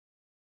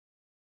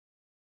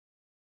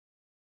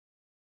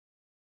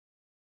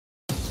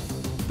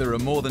There are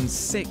more than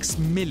 6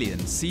 million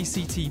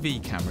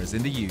CCTV cameras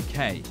in the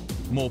UK,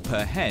 more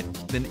per head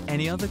than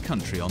any other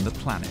country on the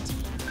planet.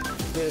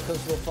 You're the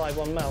Constable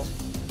 51 Mel.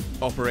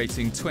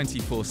 Operating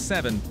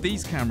 24/7,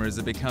 these cameras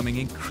are becoming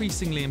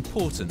increasingly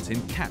important in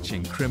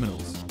catching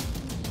criminals.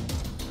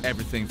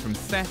 Everything from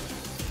theft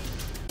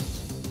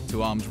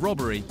to armed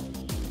robbery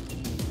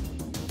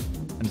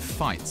and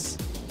fights.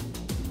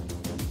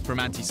 From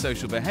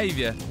antisocial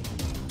behaviour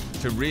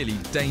to really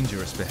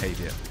dangerous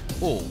behaviour,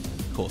 all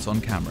caught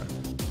on camera.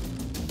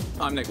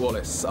 I'm Nick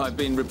Wallace. I've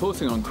been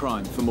reporting on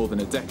crime for more than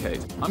a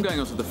decade. I'm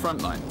going onto the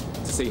front line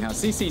to see how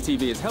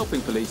CCTV is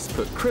helping police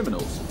put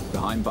criminals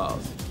behind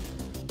bars.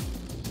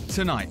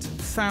 Tonight,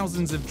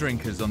 thousands of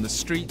drinkers on the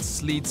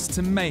streets leads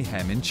to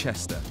mayhem in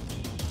Chester.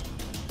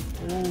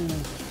 Ooh.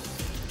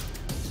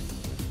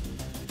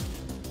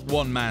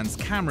 One man's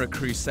camera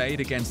crusade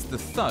against the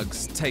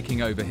thugs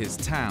taking over his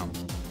town.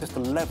 Just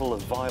the level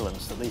of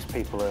violence that these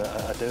people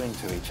are doing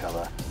to each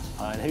other.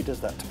 I mean, who does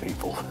that to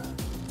people?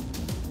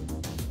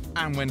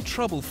 And when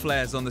trouble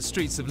flares on the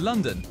streets of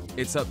London,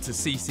 it's up to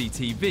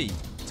CCTV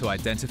to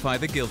identify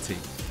the guilty.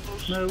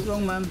 No,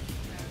 wrong man.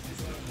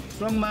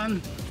 Wrong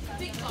man.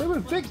 They were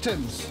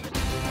victims.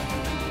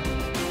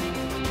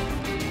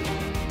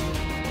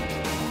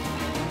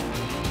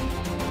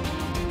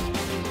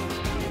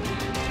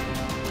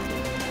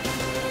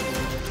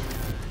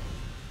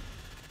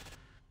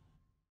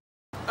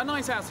 A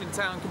night out in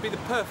town can be the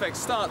perfect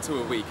start to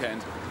a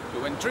weekend,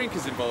 but when drink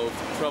is involved,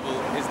 trouble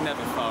is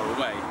never far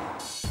away.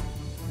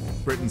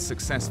 Britain's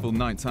successful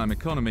nighttime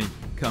economy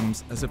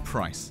comes at a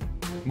price.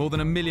 More than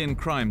 1 million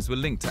crimes were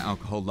linked to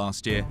alcohol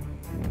last year,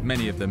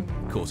 many of them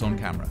caught on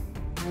camera.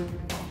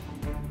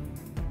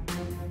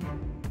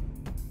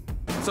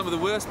 Some of the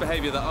worst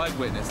behaviour that I've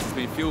witnessed has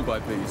been fueled by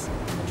police.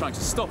 Trying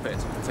to stop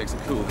it takes a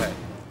cool head.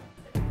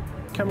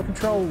 Camera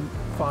control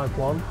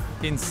 5-1.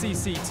 In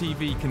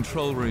CCTV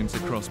control rooms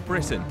across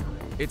Britain,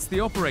 it's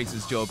the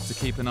operator's job to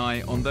keep an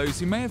eye on those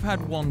who may have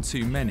had one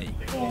too many.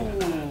 Oh,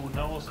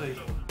 naughty.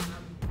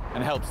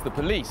 And helps the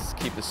police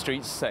keep the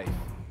streets safe.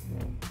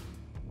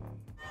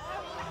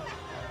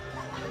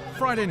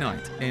 Friday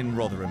night in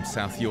Rotherham,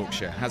 South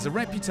Yorkshire, has a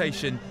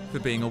reputation for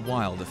being a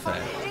wild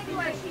affair.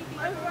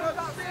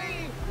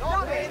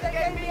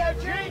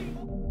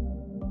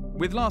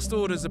 With last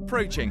orders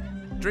approaching,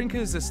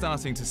 drinkers are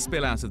starting to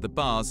spill out of the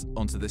bars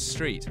onto the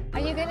street. Are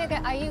you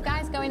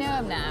guys going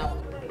home now?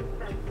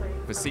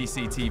 For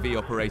CCTV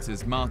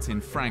operators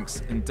Martin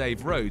Franks and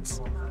Dave Rhodes,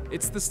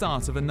 it's the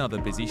start of another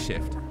busy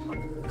shift.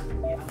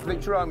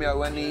 Victor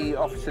Romeo, any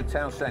Officer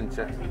Town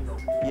Centre?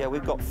 Yeah,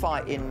 we've got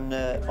fighting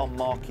on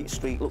Market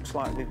Street. Looks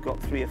like we've got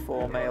 3 or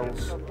 4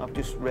 males. I've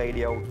just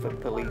radioed for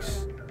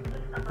police.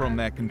 From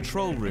their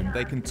control room,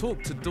 they can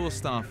talk to door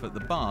staff at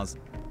the bars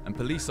and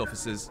police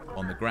officers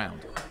on the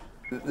ground.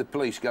 The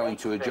police going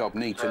to a job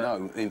need to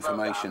know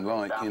information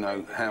like, you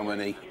know, how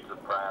many,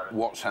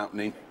 what's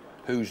happening,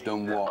 who's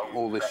done what,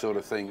 all this sort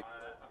of thing.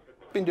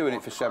 Been doing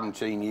it for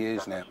 17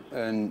 years now,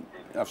 and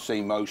I've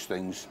seen most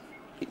things.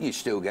 You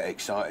still get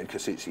excited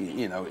because it's,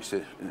 you know, it's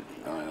the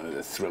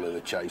thrill of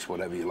the chase,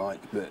 whatever you like.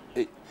 But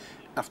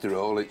after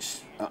all,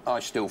 I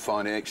still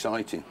find it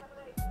exciting.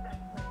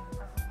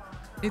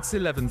 It's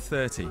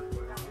 11:30,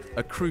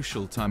 a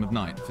crucial time of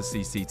night for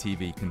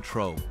CCTV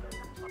control.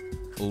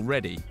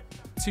 Already,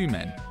 2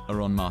 men are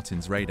on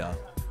Martin's radar.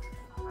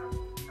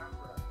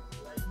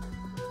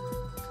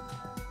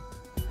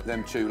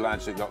 Them 2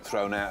 lads that got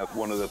thrown out of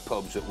one of the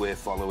pubs that we're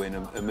following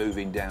are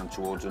moving down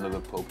towards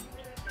another pub.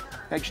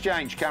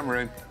 Exchange,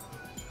 Cameroon.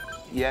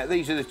 Yeah,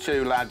 these are the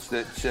 2 lads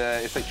that,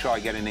 if they try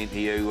getting into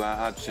you,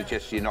 I'd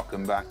suggest you knock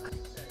them back.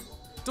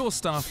 Door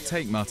staff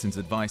take Martin's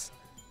advice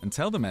and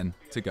tell the men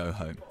to go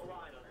home.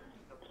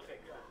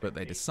 But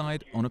they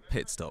decide on a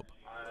pit stop.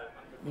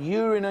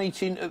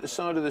 Urinating at the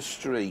side of the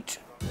street.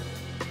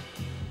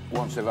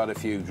 Once they've had a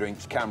few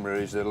drinks, camera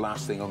is the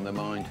last thing on their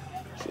mind.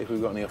 See if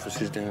we've got any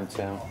officers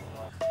downtown.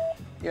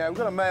 Yeah, we've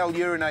got a male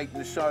urinating at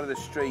the side of the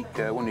street.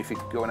 I wonder if you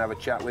could go and have a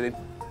chat with him.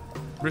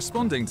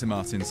 Responding to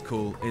Martin's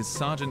call is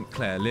Sergeant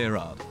Claire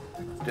Learard.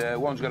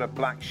 One's got a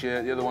black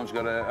shirt, the other one's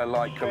got a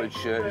light-coloured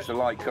shirt. It's a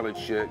light-coloured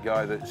shirt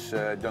guy that's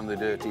done the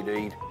dirty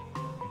deed.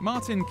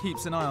 Martin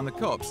keeps an eye on the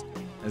cops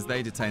as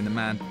they detain the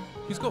man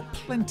who's got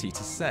plenty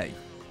to say.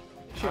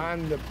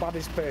 I'm the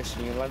baddest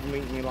person you'll ever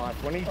meet in your life.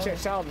 When he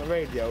checks out on the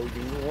radio,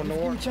 you're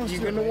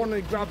going to want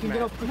to grab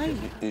him.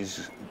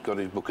 He's got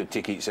his book of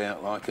tickets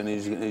out, like, and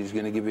he's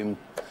going to give him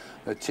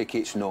a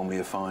ticket's normally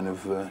a fine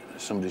of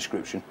some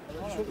description.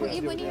 Put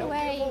your money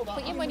away.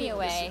 Put your money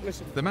away.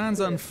 The man's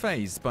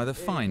unfazed by the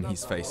fine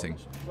he's facing.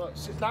 Look,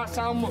 that's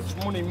how much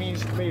money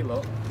means to me,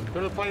 look.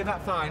 Going to pay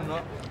that fine,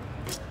 look.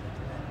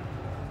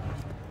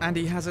 And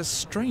he has a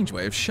strange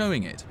way of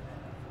showing it.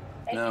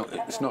 No,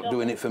 it's not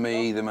doing it for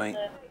me either, mate.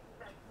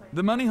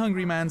 The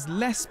money-hungry man's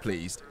less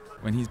pleased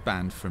when he's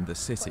banned from the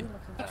city.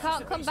 You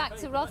can't come back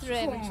to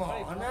Rotherham.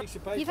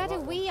 You've had a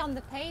wee on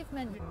the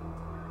pavement.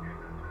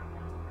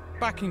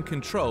 Back in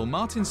control,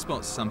 Martin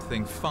spots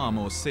something far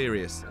more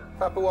serious.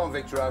 Papa 1,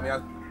 Victor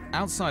Romeo.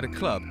 Outside a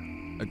club,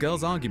 a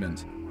girl's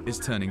argument is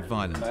turning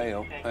violent. Hey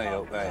up, hey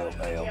up, hey up,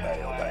 hey up,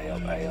 hey up, hey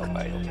up, hey up,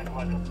 hey up.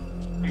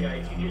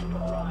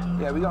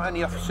 Yeah, we got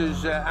any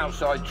officers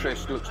outside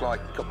Tryst? Looks like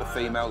a couple of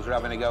females are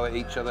having a go at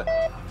each other.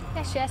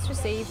 Yes, yes,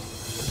 received.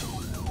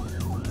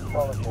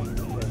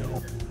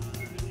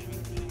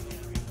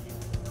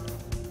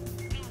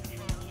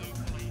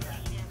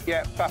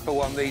 Yeah, Papa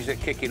 1, these are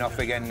kicking off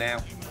again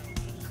now.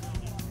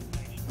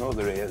 Oh,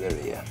 they're here, they're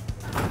here.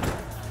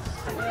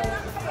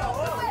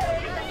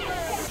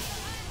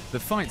 The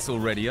fight's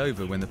already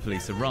over when the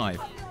police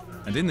arrive,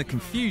 and in the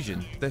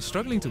confusion, they're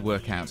struggling to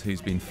work out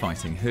who's been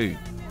fighting who.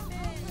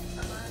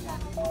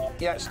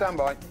 Yeah, stand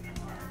by.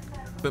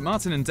 But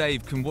Martin and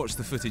Dave can watch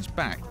the footage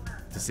back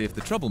to see if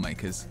the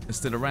troublemakers are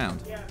still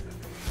around.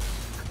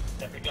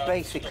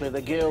 Basically,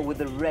 the girl with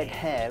the red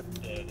hair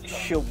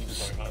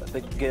shoves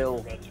the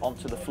girl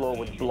onto the floor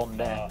with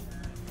blonde hair.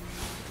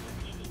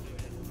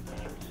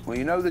 Well,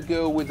 you know the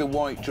girl with the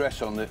white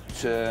dress on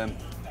that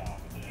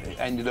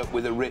ended up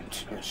with a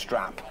ripped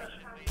strap?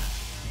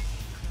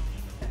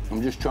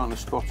 I'm just trying to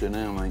spot her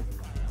now, mate.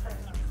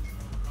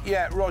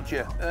 Yeah,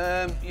 Roger.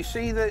 You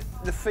see the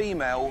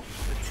female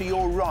to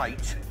your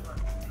right?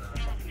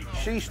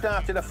 She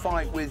started a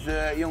fight with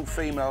a young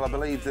female, I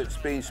believe, that's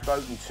being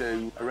spoken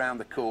to around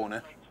the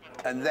corner.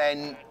 And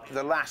then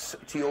the lass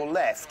to your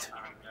left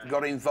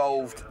got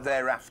involved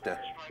thereafter.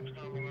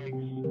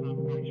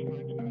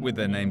 With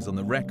their names on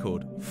the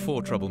record,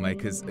 4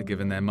 troublemakers are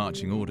given their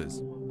marching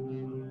orders.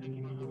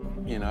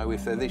 You know,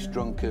 if they're this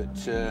drunk at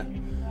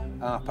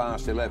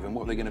 11:30,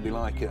 what are they going to be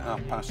like at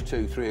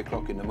 2:30, 3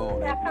 o'clock in the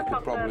morning? They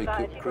could probably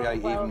create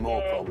even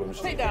more problems.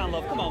 Sit down,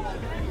 love, come on.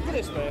 Look at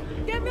this way.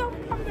 Get me up.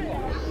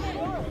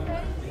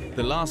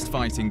 The last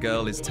fighting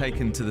girl is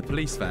taken to the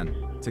police van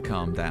to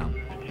calm down.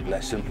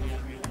 Bless them.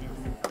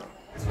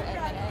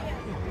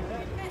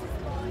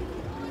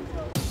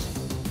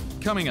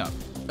 Coming up,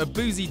 a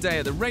boozy day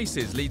at the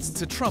races leads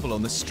to trouble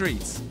on the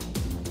streets.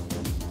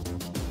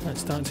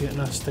 It's starting to get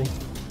nasty.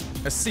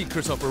 A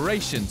secret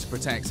operation to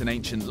protect an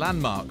ancient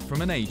landmark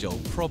from an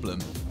age-old problem.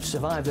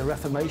 Survived the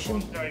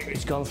Reformation.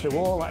 It's gone through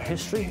all that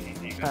history,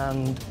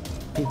 and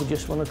people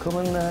just want to come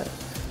and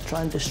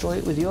try and destroy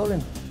it with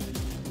urine.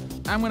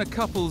 And when a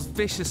couple's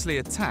viciously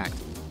attacked,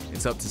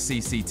 it's up to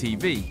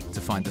CCTV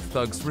to find the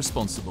thugs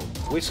responsible.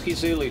 Whiskey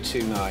Zulu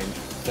 29,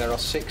 there are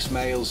 6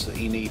 males that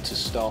you need to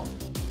stop.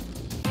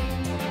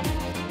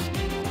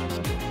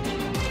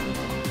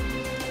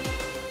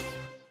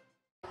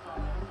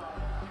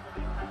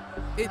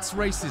 It's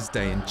Races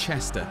Day in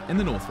Chester, in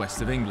the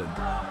northwest of England.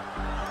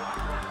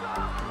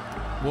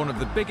 One of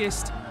the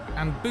biggest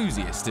and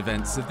booziest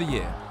events of the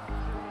year.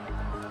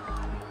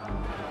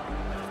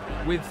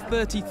 With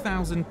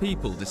 30,000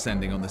 people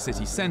descending on the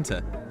city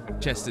centre,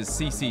 Chester's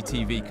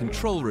CCTV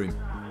control room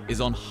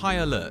is on high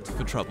alert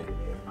for trouble.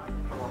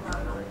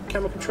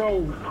 Camera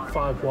Control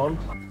 5-1.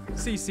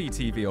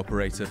 CCTV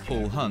operator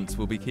Paul Hunt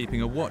will be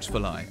keeping a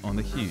watchful eye on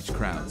the huge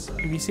crowds.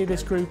 If you see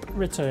this group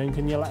return,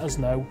 can you let us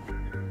know?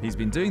 He's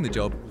been doing the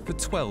job for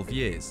 12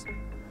 years.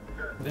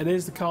 It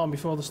is the calm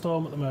before the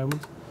storm at the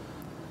moment.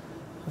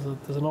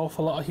 There's an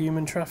awful lot of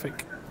human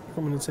traffic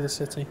coming into the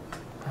city,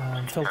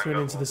 filtering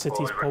into the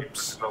city's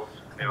pubs.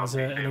 There's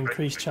an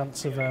increased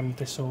chance of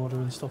disorder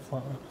and stuff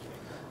like that.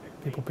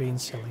 People being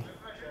silly.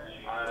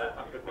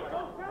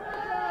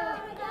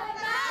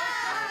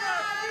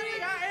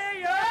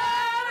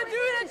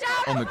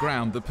 On the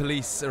ground, the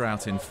police are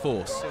out in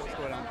force,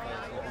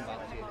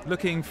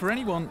 looking for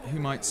anyone who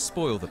might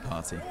spoil the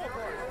party.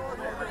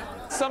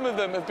 Some of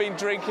them have been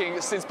drinking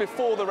since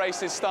before the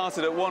races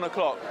started at 1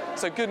 o'clock,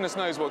 so goodness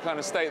knows what kind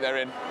of state they're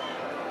in.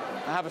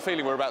 I have a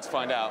feeling we're about to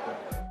find out.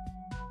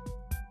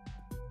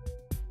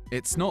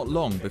 It's not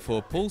long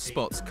before Paul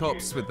spots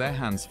cops with their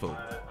hands full,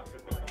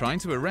 trying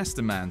to arrest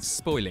a man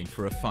spoiling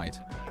for a fight.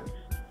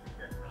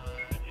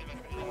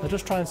 They're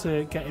just trying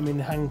to get him in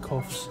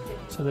handcuffs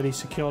so that he's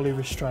securely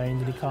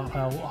restrained and he can't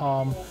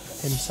harm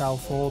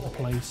himself or the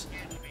police.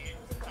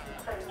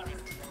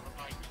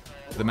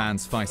 The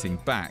man's fighting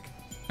back,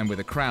 and with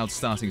a crowd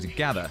starting to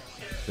gather,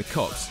 the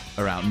cops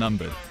are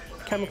outnumbered.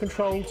 Camera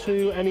Control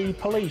to any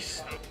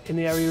police in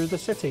the area of the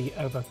city,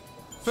 over.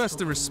 First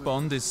to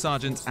respond is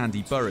Sergeant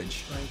Andy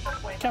Burridge.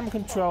 Camera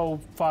Control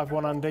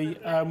 5-1, Andy.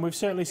 We've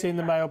certainly seen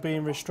the male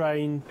being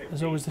restrained.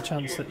 There's always the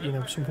chance that, you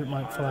know, something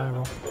might flare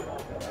up.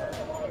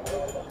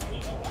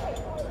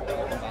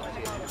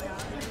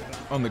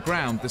 On the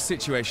ground, the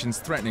situation's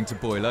threatening to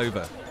boil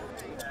over.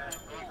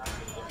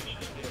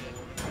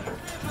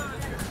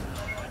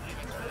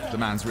 The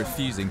man's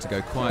refusing to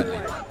go quietly,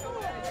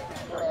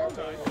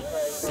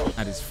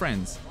 and his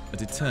friends are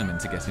determined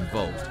to get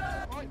involved.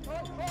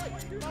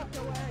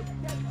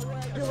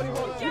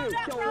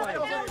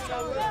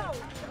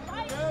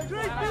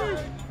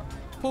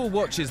 Paul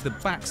watches the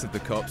backs of the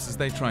cops as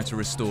they try to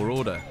restore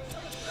order.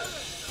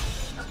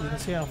 So you can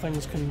see how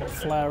things can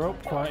flare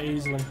up quite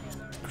easily.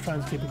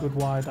 Trying to keep a good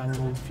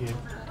wide-angle view.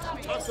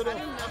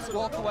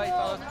 Walk away,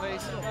 fellas,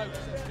 please.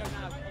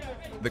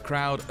 The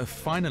crowd are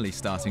finally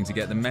starting to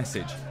get the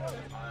message.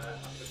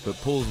 But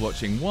Paul's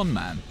watching one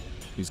man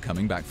who's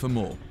coming back for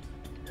more.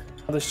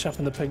 This chap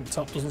in the pink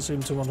top doesn't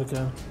seem to want to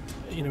go.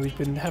 You know, he's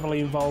been heavily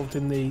involved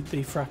in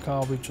the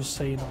fracas we've just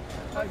seen.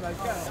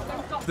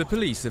 The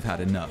police have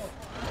had enough.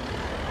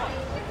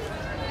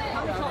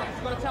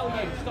 I've got to tell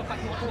you, stop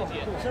back in the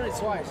idiot. It's only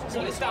twice. It's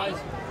only twice.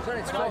 It's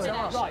only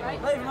twice. Right.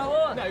 Leave him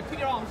alone. No, put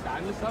your arms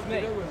down, listen to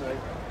me.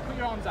 Put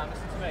your arms down,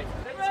 listen to me.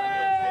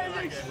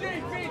 Hey, you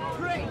stupid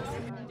prick!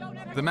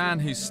 The man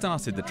who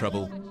started the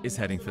trouble is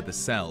heading for the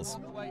cells,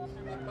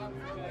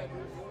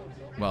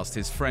 whilst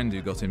his friend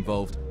who got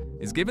involved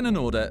is given an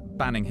order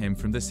banning him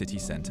from the city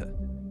centre.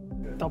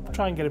 They'll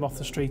try and get him off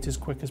the street as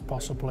quick as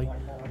possibly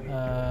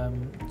to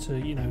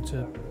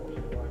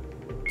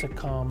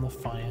calm the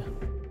fire.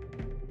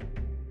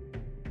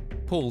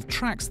 Paul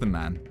tracks the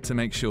man to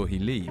make sure he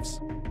leaves.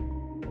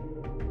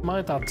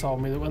 My dad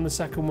told me that when the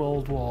Second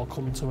World War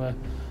come to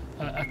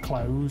a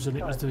close, and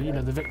it was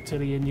the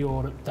victory in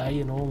Europe Day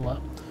and all that,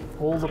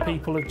 all the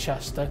people of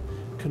Chester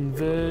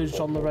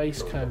converged on the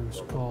race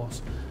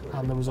course,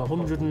 and there was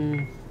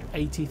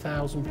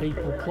 180,000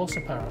 people plus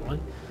apparently,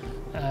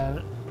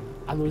 and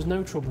there was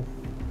no trouble.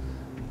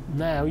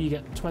 Now you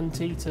get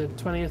 20 or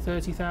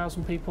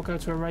 30,000 people go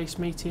to a race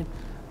meeting,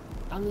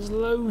 and there's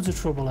loads of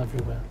trouble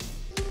everywhere.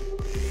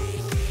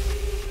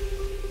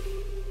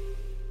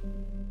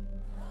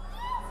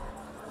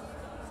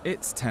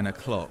 It's 10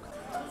 o'clock.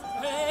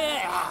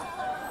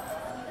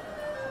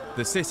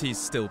 The city's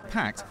still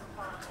packed,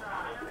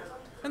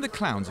 and the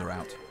clowns are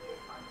out.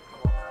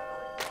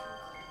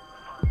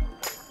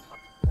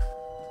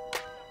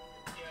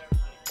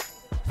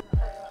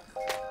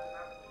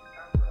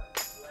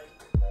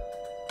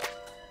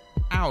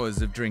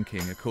 Hours of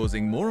drinking are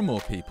causing more and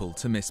more people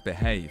to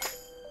misbehave.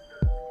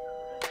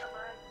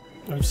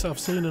 I've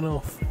seen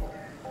enough.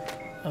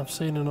 I've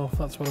seen enough,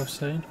 that's what I've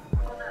seen.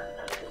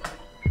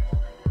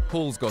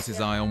 Paul's got his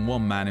eye on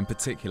one man in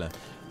particular.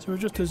 So we've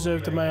just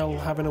observed a male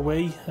having a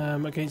wee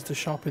against a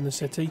shop in the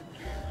city,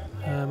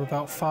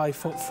 about 5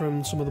 foot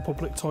from some of the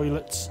public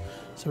toilets.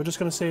 So we're just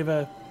going to see if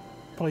a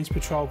police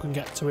patrol can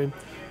get to him.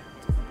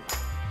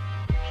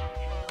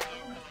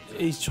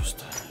 He's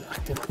just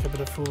acting like a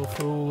bit of a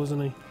fool,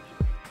 isn't he?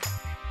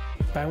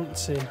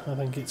 Bouncing, I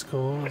think it's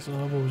called. That's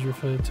what I've always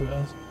referred to it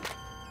as.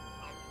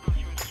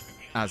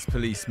 As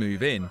police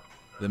move in,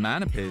 the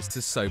man appears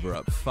to sober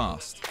up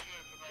fast.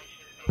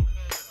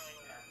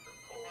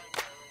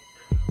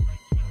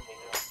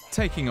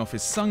 Taking off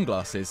his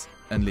sunglasses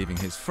and leaving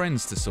his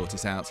friends to sort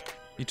it out,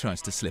 he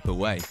tries to slip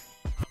away.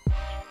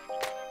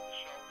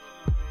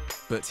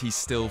 But he's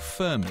still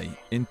firmly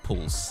in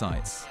Paul's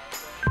sights.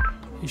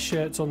 His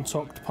shirt's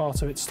untucked,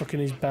 part of it's stuck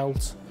in his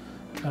belt.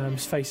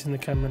 He's facing the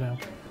camera now.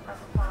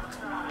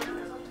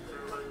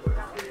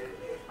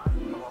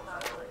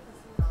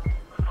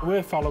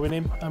 We're following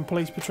him, and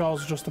police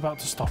patrols are just about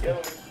to stop him.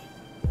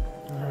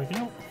 There we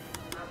go.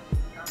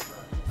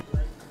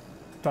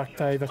 Back,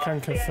 Dave, I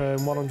can confirm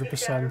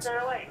 100%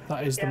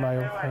 that is the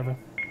male, however.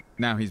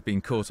 Now he's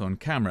been caught on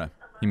camera,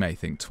 he may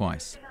think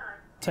twice.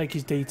 Take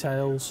his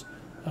details,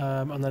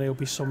 and then he'll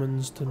be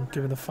summoned and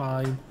given a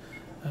fine,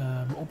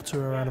 up to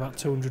around about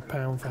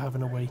 £200 for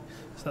having a wee.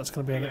 So that's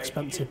going to be an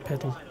expensive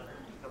piddle.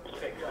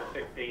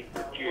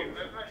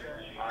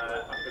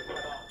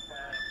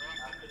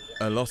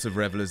 A lot of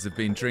revellers have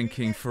been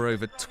drinking for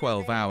over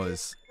 12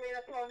 hours.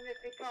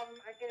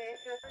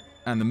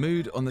 And the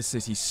mood on the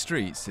city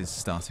streets is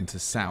starting to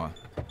sour.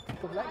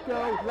 Let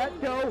go,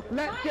 let go,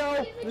 let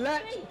go,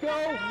 let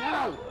go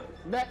now!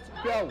 Let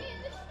go!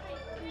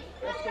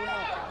 Let's go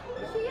now.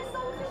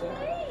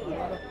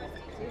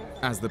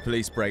 As the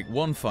police break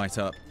one fight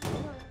up,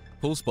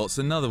 Paul spots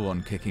another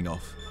one kicking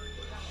off.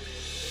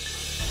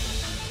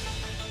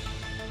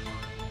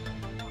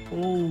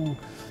 Oh,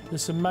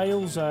 there's some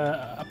males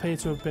appear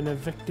to have been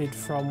evicted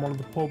from one of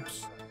the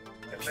pubs.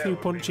 A few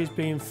punches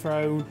being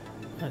thrown,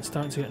 and it's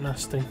starting to get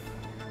nasty.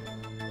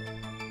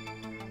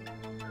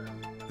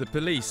 The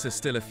police are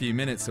still a few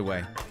minutes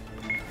away.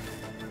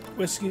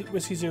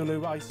 Whiskey Zulu.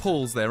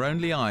 Paul's their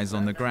only eyes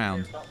on the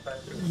ground.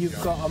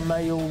 You've got a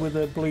male with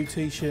a blue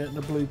t-shirt and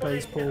a blue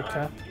baseball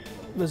cap.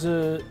 There's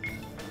a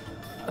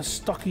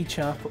stocky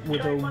chap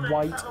with a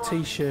white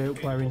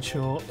t-shirt wearing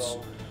shorts.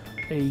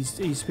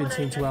 He's been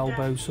seen to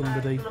elbow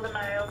somebody.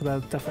 They're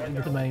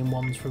definitely the main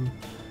ones from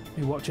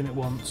me watching it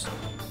once.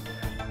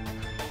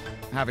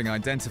 Having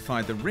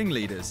identified the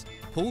ringleaders,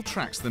 Paul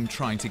tracks them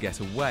trying to get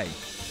away.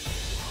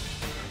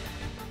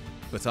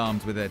 But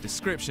armed with their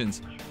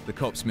descriptions, the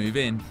cops move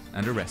in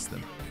and arrest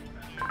them.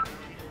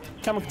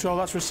 Camera control,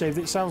 that's received.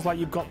 It sounds like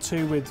you've got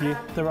 2 with you.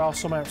 There are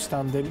some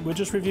outstanding. We're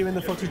just reviewing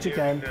the footage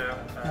again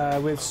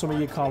with some of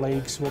your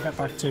colleagues. We'll get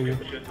back to you.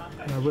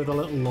 With a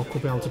little luck,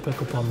 we'll be able to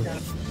pick up on them.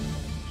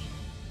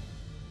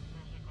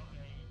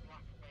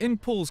 In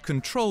Paul's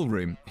control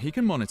room, he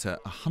can monitor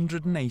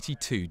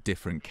 182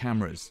 different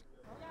cameras.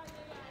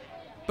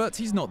 But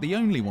he's not the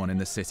only one in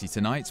the city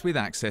tonight with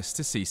access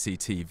to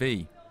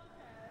CCTV.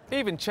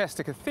 Even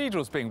Chester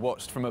Cathedral's being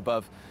watched from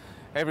above.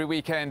 Every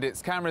weekend,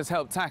 its cameras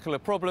help tackle a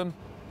problem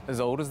as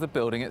old as the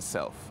building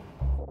itself.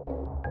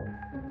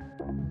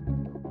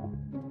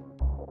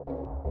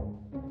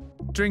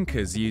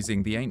 Drinkers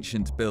using the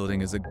ancient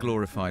building as a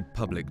glorified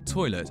public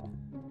toilet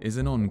is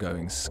an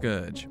ongoing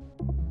scourge.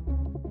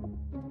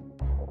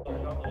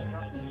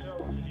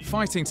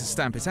 Fighting to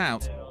stamp it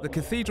out, the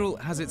cathedral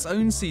has its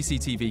own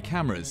CCTV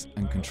cameras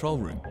and control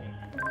room.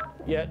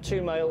 Yeah,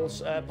 2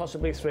 males,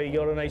 possibly 3,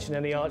 urinating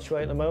in the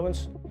archway at the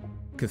moment.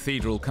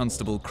 Cathedral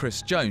Constable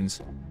Chris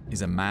Jones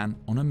is a man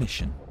on a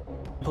mission.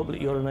 Public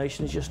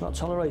urination is just not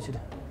tolerated.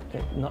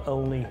 It not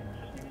only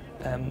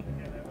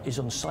is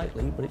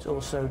unsightly, but it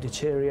also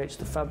deteriorates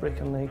the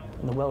fabric and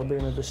the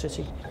well-being of the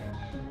city.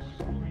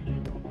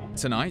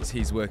 Tonight,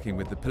 he's working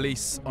with the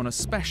police on a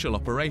special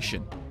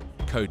operation,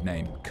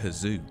 codenamed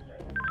Kazoo.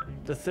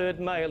 The 3rd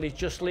male is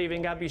just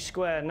leaving Abbey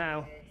Square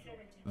now.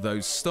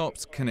 Those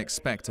stopped can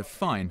expect a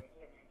fine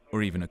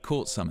or even a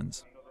court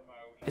summons.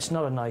 It's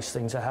not a nice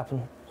thing to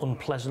happen,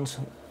 unpleasant,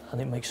 and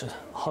it makes a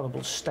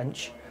horrible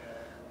stench.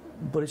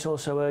 But it's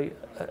also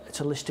it's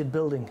a listed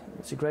building.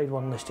 It's a Grade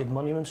 1 listed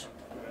monument.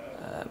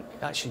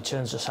 It actually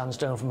turns the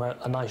sandstone from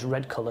a nice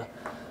red colour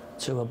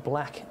to a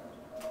black.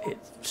 It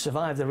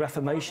survived the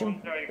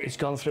Reformation. It's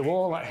gone through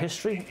all that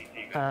history,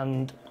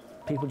 and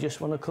people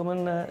just want to come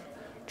and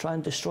try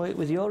and destroy it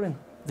with urine.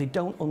 They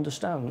don't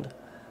understand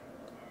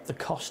the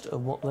cost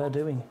of what they're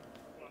doing.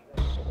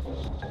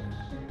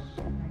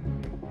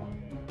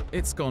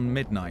 It's gone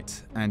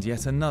midnight, and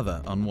yet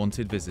another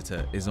unwanted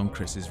visitor is on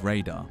Chris's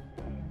radar.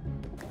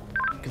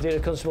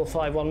 Cathedral Constable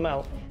 5-1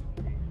 Mel.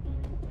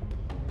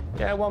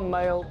 Yeah, 1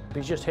 male.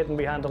 He's just hidden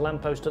behind a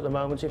lamppost at the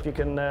moment. If you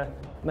can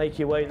make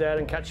your way there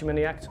and catch him in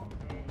the act.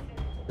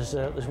 There's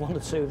 1 or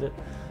 2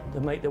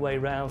 that make their way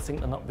round, think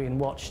they're not being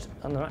watched,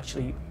 and they're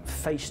actually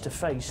face to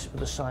face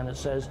with a sign that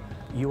says,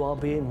 "You are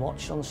being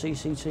watched on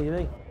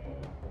CCTV."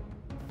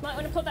 Might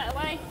want to put that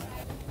away.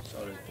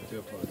 Sorry, I do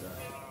apologise.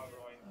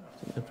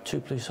 The 2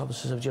 police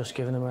officers have just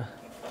given him a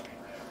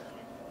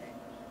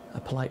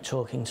polite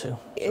talking to.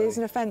 It is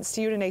an offence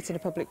to urinate in a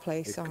public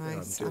place, all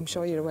right? I'm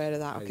sure you're aware of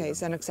that, OK?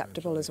 It's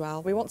unacceptable as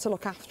well. We want to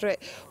look after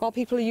it. While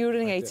people are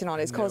urinating on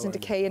it, it's causing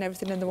decay and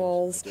everything in the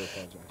walls,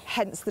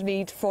 hence the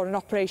need for an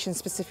operation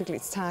specifically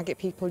to target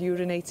people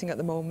urinating at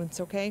the moment,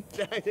 OK?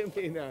 I didn't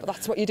mean that. But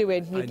that's what you're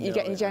doing. You're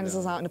getting your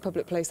genitals out in a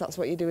public place, that's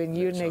what you're doing.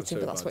 Urinating,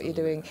 but that's what you're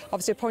doing.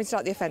 Obviously, I pointed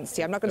out the offence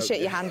to you. I'm not going to shake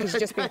your hand because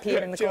you've just been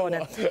peeing in the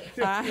corner.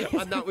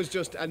 And that was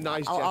just a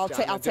nice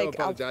gesture.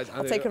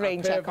 I'll take a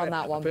rain check on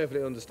that one. I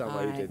perfectly understand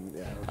why you didn't.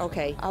 Yeah.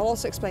 OK, I'll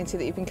also explain to you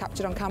that you've been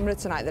captured on camera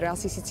tonight. There are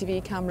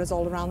CCTV cameras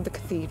all around the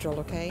cathedral,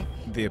 OK?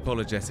 The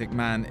apologetic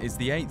man is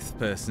the 8th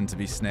person to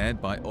be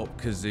snared by Op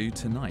Kazoo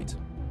tonight.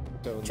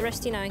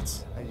 Trusty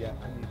night.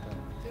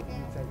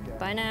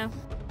 Bye now.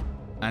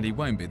 And he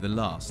won't be the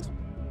last.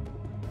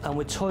 And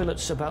with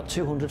toilets about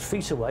 200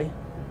 feet away,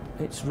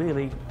 it's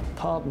really,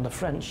 pardon the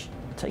French,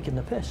 taking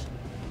the piss.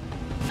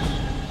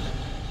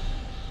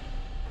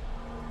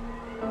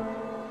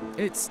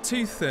 It's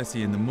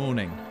 2:30 in the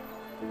morning.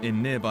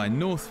 In nearby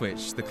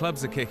Northwich, the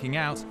clubs are kicking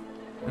out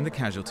and the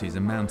casualties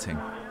are mounting.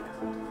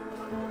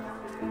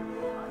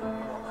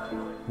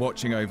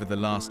 Watching over the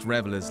last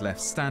revellers left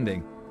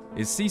standing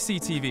is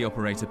CCTV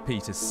operator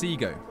Peter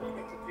Seago,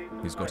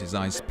 who's got his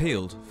eyes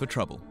peeled for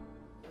trouble.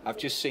 I've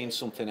just seen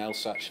something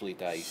else actually,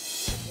 Dave.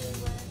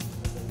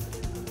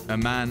 A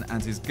man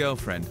and his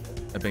girlfriend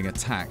are being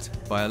attacked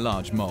by a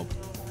large mob.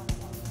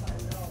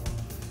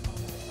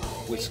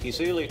 Whiskey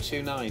Zulu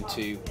 29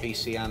 to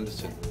PC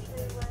Anderton.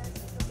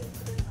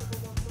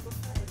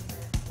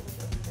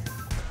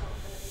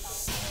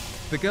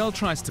 The girl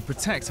tries to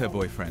protect her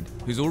boyfriend,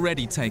 who's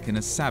already taken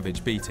a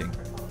savage beating.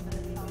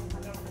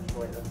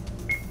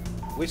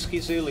 Whiskey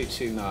Zulu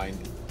 29,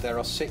 there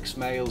are 6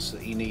 males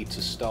that you need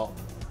to stop.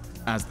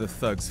 As the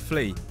thugs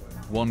flee,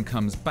 one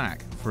comes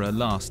back for a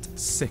last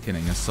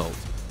sickening assault.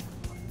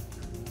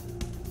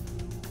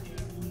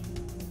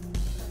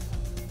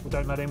 Well,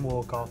 don't let him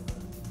walk off.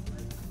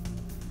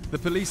 The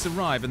police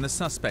arrive and the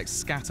suspects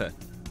scatter,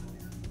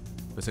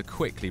 but are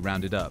quickly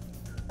rounded up.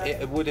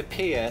 It would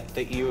appear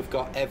that you have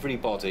got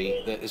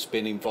everybody that has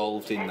been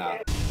involved in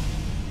that.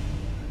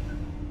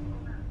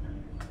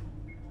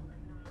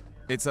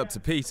 It's up to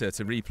Peter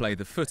to replay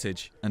the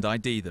footage and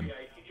ID them.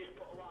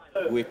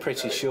 We're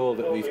pretty sure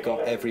that we've got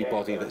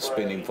everybody that's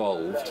been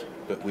involved,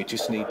 but we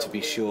just need to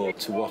be sure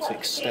to what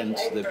extent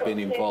they've been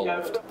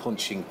involved.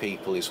 Punching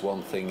people is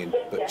one thing,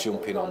 but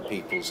jumping on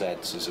people's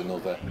heads is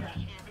another.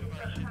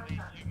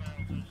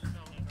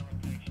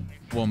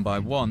 One by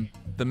one,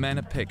 the men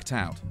are picked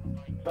out.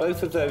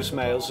 Both of those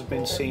males have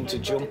been seen to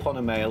jump on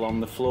a male on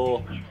the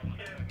floor.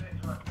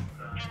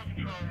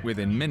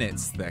 Within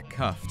minutes, they're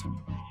cuffed.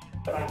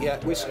 Yeah,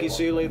 Whiskey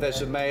Zulu,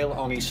 there's a male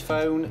on his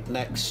phone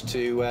next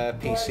to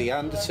PC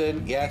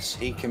Anderton. Yes,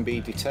 he can be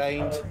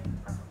detained.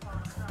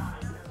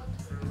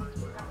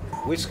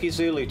 Whiskey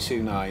Zulu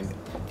 29,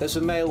 there's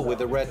a male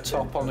with a red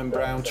top on and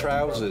brown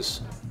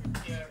trousers.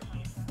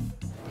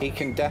 He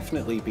can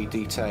definitely be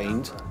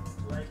detained.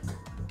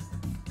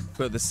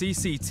 But the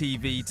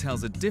CCTV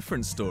tells a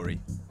different story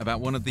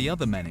about one of the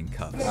other men in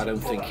cuffs. I don't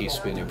think he's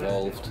been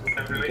involved.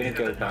 We're going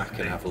to go back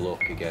and have a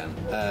look again.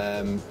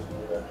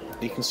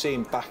 You can see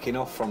him backing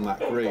off from that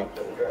group.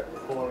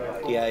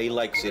 Yeah, he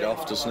legs it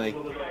off, doesn't he?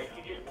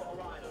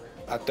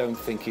 I don't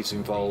think he's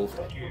involved.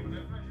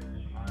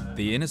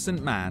 The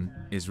innocent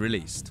man is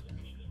released.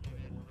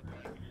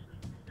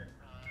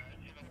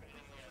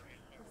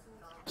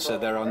 So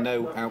there are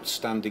no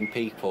outstanding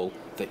people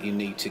that you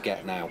need to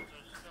get now.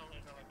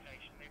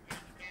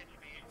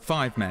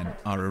 5 men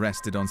are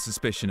arrested on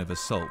suspicion of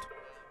assault.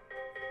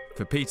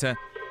 For Peter,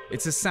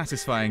 it's a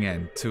satisfying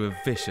end to a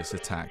vicious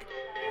attack.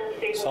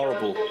 It's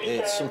horrible.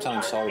 It's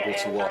sometimes horrible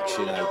to watch,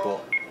 you know,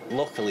 but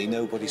luckily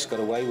nobody's got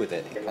away with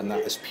it, and that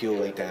is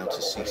purely down to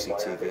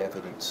CCTV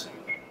evidence.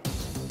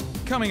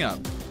 Coming up,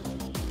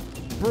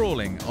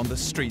 brawling on the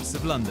streets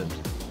of London.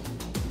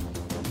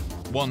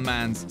 One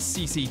man's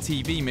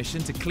CCTV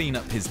mission to clean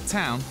up his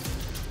town.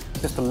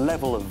 Just the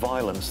level of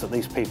violence that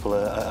these people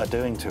are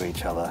doing to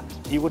each other.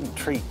 You wouldn't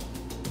treat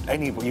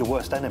your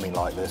worst enemy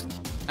like this.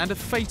 And a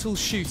fatal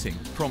shooting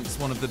prompts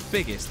one of the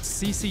biggest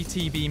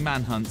CCTV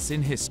manhunts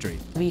in history.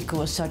 Rico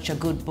was such a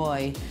good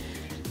boy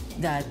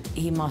that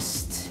he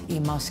must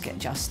get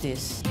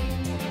justice.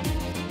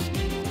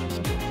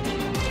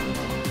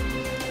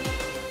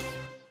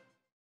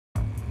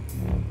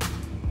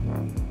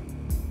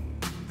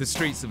 The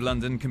streets of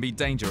London can be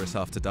dangerous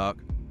after dark.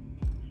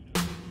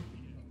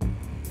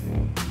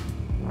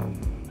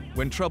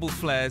 When trouble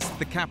flares,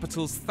 the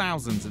capital's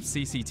thousands of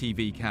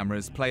CCTV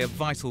cameras play a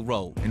vital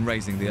role in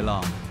raising the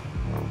alarm.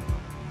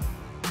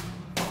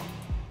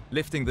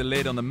 Lifting the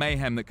lid on the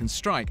mayhem that can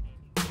strike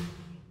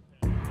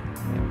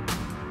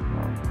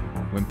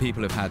when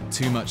people have had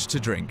too much to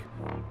drink.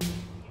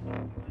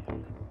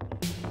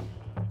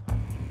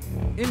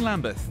 In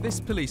Lambeth, this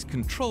police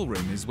control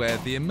room is where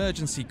the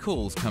emergency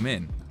calls come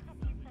in.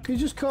 Can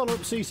you just call up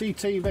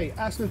CCTV,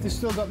 ask them if they've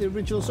still got the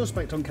original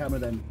suspect on camera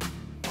then?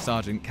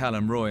 Sergeant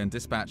Callum Roy and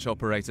dispatch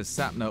operator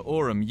Sapna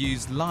Oram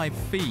use live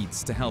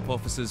feeds to help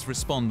officers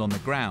respond on the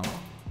ground.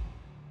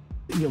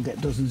 You'll get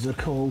dozens of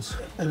calls,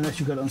 and unless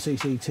you've got it on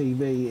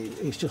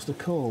CCTV, it's just a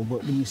call,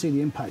 but when you see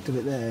the impact of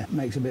it there, it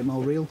makes it a bit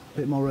more real, a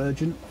bit more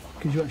urgent,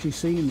 because you're actually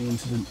seeing the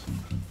incident.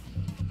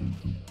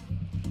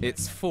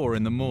 It's 4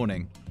 in the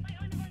morning.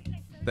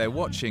 They're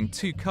watching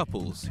 2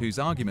 couples whose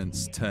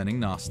argument's turning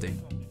nasty.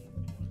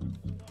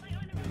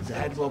 There's a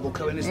head wobble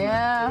coming, isn't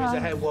Yeah. there? There's a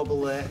head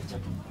wobble there.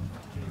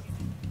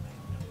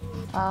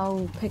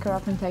 I'll pick her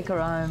up and take her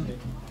home.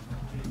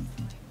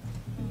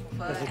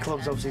 The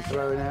club's obviously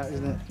throwing out,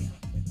 isn't it?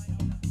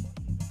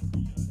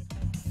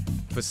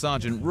 For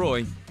Sergeant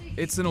Roy,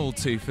 it's an all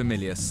too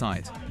familiar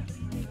sight.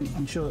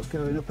 I'm sure it's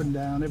going up and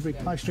down every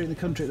high street in the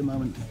country at the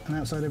moment, and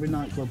outside every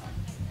nightclub.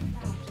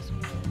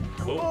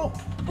 Oh!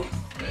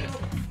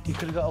 You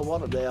could have got a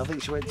one up there. I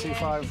think she went too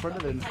far in front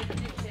of him.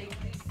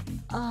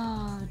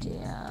 Oh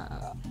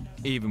dear.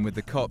 Even with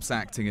the cops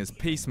acting as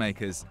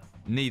peacemakers,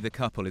 neither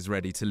couple is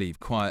ready to leave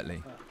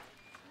quietly.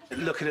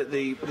 Looking at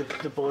the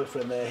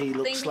boyfriend there, he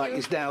looks like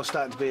he's now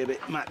starting to be a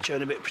bit macho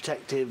and a bit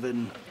protective,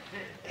 and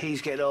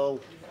he's getting all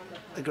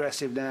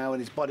aggressive now,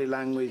 and his body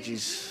language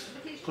is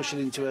pushing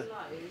into her.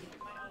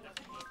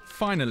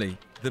 Finally,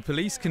 the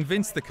police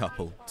convinced the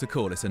couple to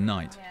call it a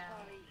night.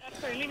 I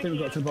think we've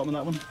got to the bottom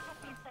of that one.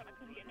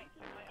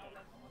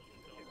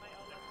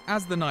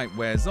 As the night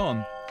wears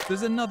on,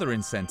 there's another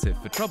incentive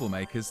for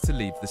troublemakers to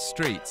leave the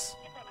streets.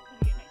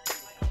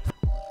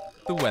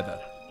 The weather.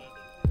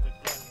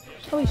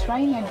 Oh, it's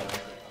raining.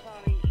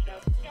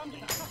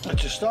 It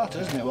just started,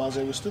 hasn't it, while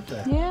they were stood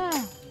there? Yeah.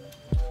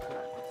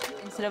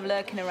 Instead of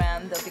lurking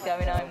around, they'll be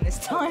going home this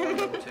time.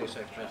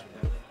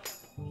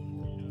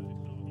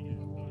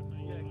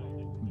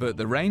 But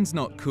the rain's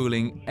not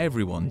cooling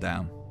everyone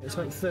down. It's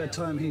like the 3rd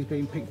time he's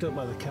been picked up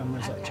by the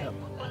cameras, that chap.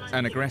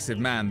 An aggressive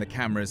man the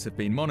cameras have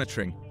been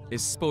monitoring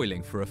is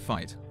spoiling for a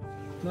fight.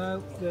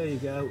 No, there you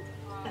go.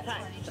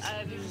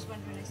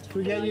 Can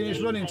we get units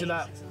running to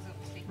that?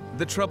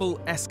 The trouble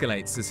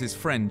escalates as his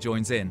friend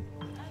joins in.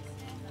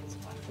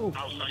 Oh.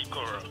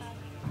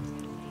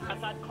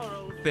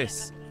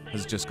 This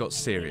has just got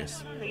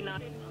serious.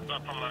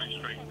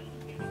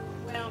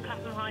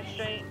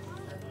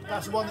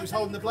 That's the one that was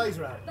holding the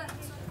blazer out.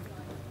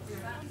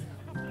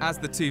 As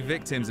the 2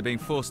 victims are being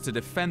forced to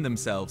defend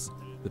themselves,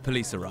 the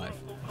police arrive.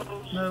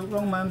 No,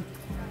 wrong man.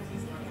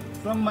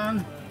 Wrong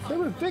man. They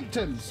were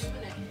victims.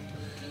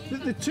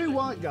 The 2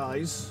 white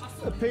guys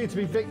appear to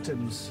be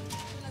victims.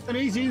 And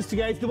he's the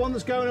instigator, the one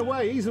that's going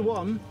away. He's the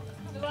one.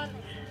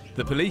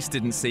 The police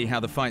didn't see how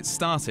the fight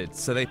started,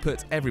 so they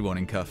put everyone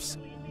in cuffs.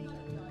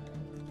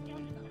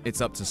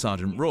 It's up to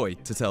Sergeant Roy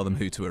to tell them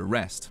who to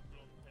arrest.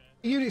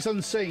 Units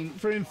on scene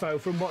for info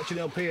from watching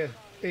up here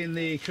in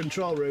the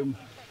control room.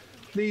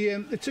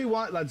 The 2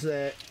 white lads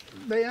there,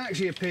 they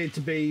actually appeared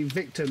to be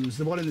victims.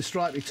 The one in the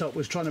stripy top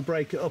was trying to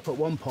break it up at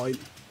one point.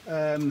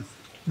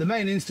 The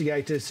main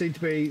instigator seemed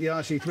to be the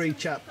RC3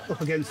 chap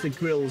up against the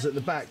grills at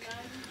the back.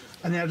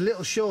 And they had a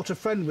little shorter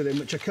friend with him,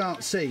 which I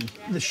can't see.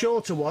 The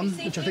shorter one,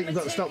 which I think you've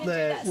got to stop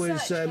there,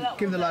 was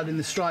giving the lad in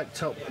the striped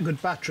top a good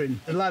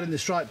battering. The lad in the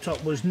striped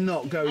top was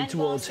not going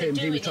towards him.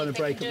 He was trying to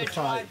break up the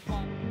fight.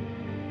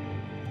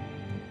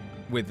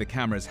 With the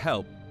camera's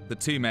help, the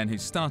 2 men who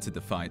started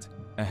the fight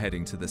are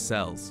heading to the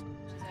cells.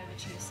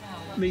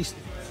 these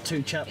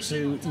two chaps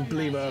who we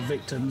believe are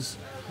victims,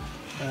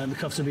 the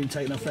cuffs have been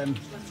taken off them.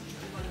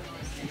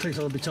 The police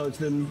will be told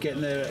to them,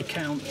 getting their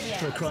account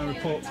for a crime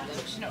report.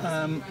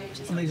 And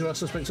these are our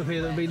suspects up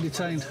here that have been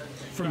detained.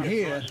 From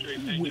here,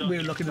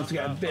 we're looking to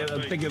get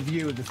a bigger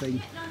view of the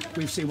thing.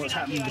 We've seen what's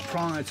happened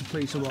prior to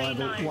police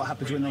arrival, what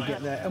happens when they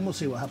get there, and we'll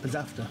see what happens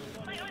after.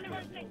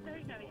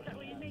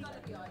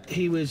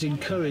 He was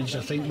encouraged,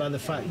 I think, by the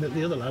fact that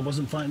the other lad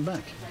wasn't fighting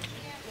back.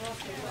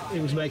 It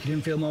was making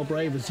him feel more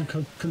brave as he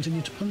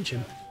continued to punch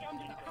him.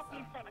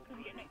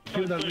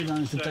 People don't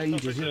realise the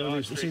dangers, you know,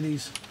 you see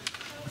these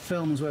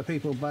films where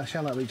people bash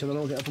hell out of each other,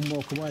 all get up and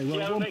walk away.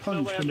 Well, one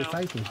punch can be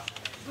fatal.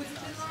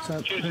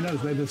 So, who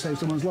knows, maybe it'll save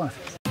someone's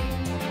life.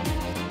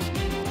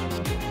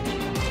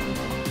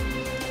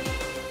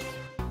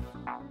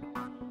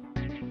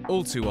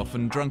 All too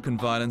often, drunken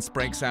violence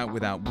breaks out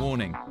without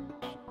warning.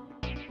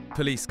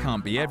 Police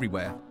can't be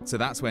everywhere, so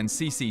that's when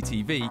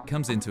CCTV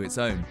comes into its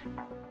own.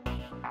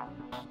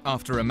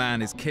 After a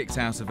man is kicked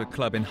out of a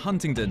club in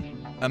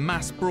Huntingdon, a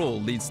mass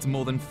brawl leads to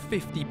more than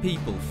 50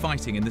 people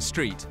fighting in the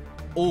street,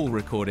 all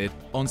recorded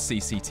on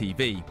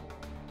CCTV.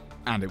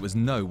 And it was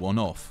no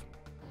one-off.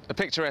 A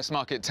picturesque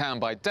market town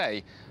by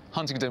day,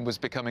 Huntingdon was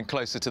becoming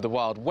closer to the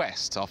Wild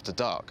West after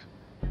dark.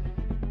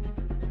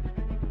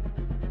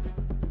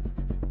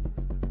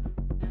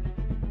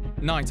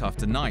 Night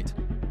after night,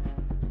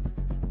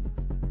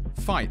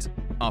 fight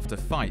after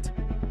fight,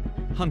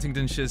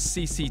 Huntingdonshire's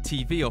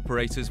CCTV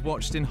operators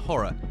watched in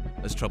horror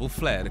as trouble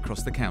flared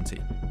across the county.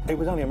 It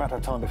was only a matter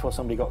of time before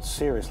somebody got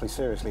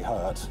seriously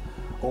hurt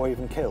or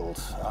even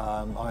killed.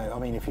 I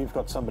mean, if you've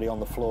got somebody on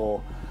the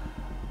floor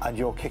and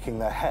you're kicking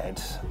their head,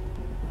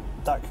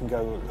 that can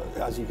go,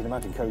 as you can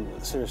imagine, go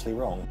seriously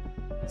wrong.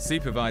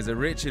 Supervisor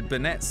Richard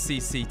Burnett's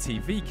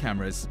CCTV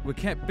cameras were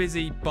kept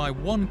busy by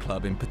one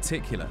club in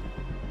particular.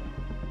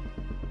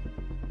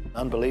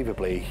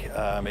 Unbelievably,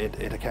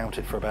 it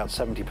accounted for about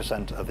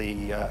 70% of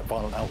the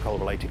violent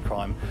alcohol-related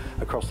crime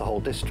across the whole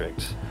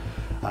district.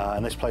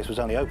 And this place was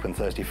only open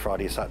Thursday,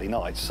 Friday, Saturday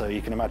nights, so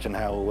you can imagine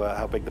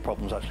how big the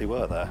problems actually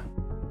were there.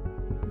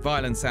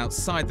 Violence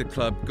outside the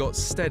club got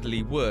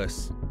steadily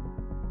worse.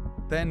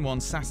 Then one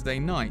Saturday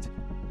night,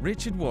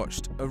 Richard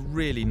watched a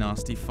really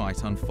nasty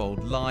fight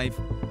unfold live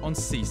on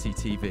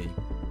CCTV.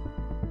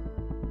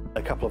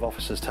 A couple of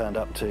officers turned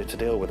up to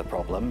deal with the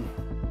problem.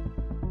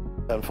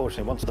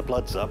 Unfortunately, once the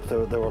blood's up,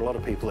 there were a lot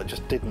of people that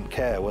just didn't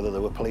care whether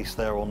there were police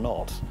there or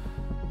not.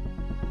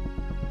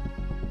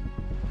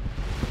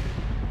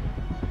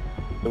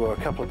 There were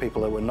a couple of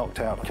people that were knocked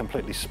out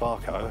completely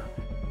sparko.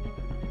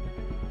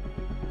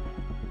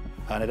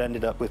 And it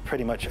ended up with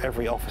pretty much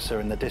every officer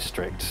in the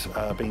district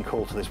being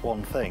called to this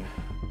one thing.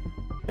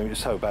 It was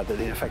so bad that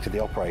it affected the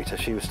operator.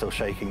 She was still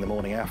shaking the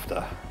morning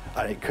after,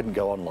 and it couldn't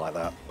go on like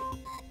that.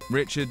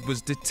 Richard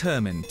was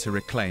determined to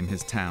reclaim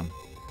his town.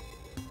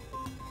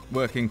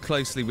 Working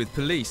closely with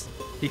police,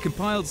 he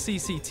compiled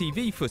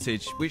CCTV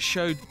footage which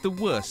showed the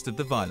worst of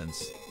the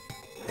violence.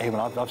 Even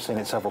I've seen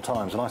it several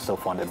times, and I still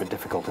find it a bit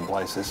difficult in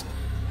places.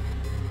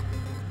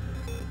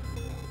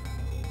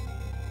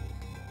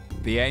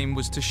 The aim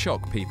was to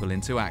shock people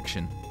into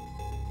action.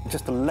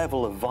 Just the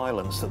level of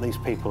violence that these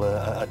people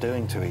are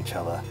doing to each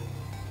other.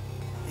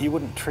 You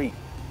wouldn't treat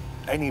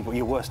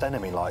your worst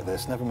enemy like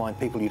this, never mind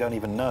people you don't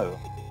even know.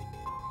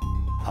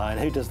 And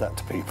who does that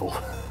to people?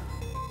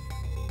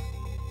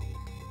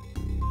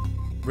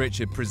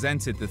 Richard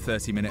presented the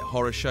 30-minute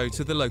horror show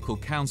to the local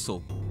council.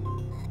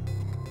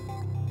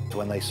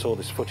 When they saw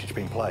this footage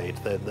being played,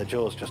 their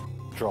jaws just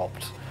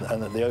dropped,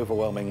 and the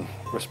overwhelming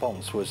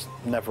response was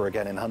never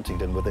again in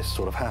Huntingdon would this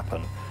sort of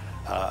happen.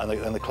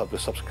 And the club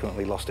was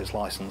subsequently lost its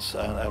licence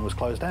and was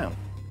closed down.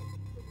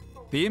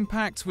 The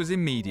impact was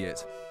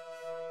immediate.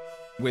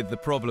 With the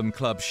problem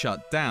club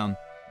shut down,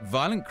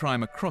 violent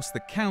crime across the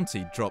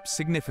county dropped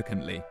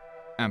significantly.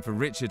 And for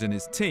Richard and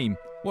his team,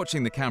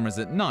 watching the cameras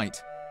at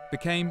night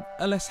became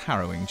a less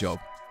harrowing job.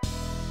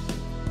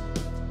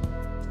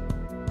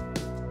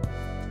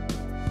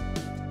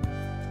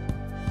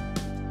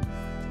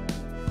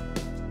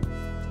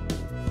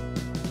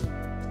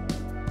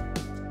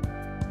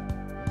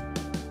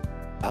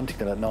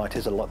 Huntingdon at night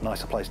is a lot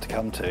nicer place to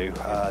come to.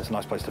 It's a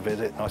nice place to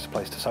visit, nicer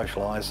place to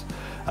socialise,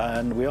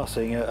 and we are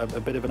seeing a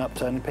bit of an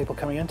upturn in people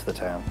coming into the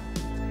town.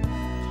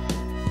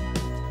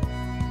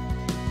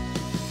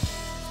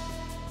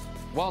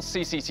 While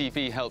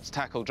CCTV helps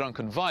tackle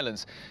drunken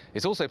violence,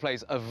 it also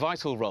plays a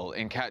vital role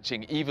in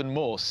catching even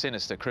more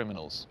sinister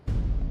criminals.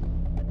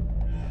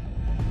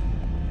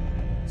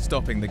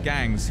 Stopping the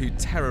gangs who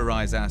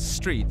terrorise our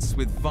streets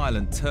with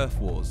violent turf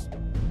wars.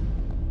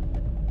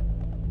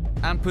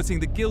 And putting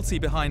the guilty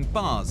behind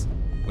bars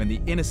when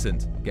the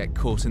innocent get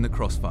caught in the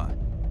crossfire.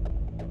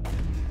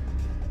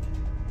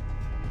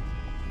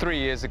 3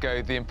 years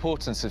ago, the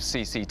importance of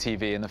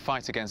CCTV in the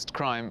fight against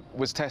crime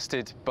was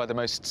tested by the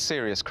most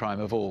serious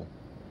crime of all,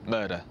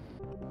 murder.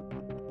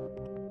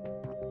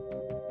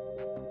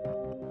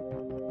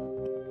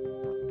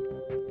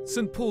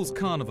 St Paul's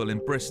Carnival in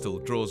Bristol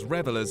draws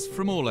revellers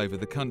from all over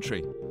the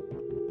country.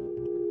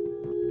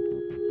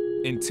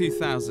 In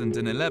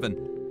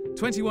 2011,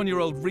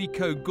 21-year-old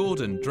Rico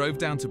Gordon drove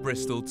down to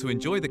Bristol to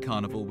enjoy the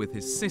carnival with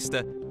his sister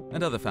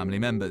and other family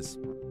members.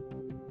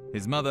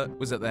 His mother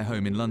was at their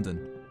home in London.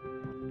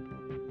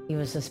 He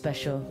was a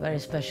special, very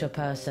special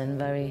person,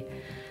 very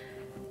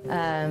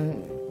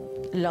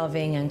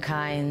loving and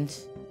kind.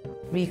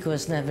 Rico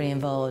was never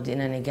involved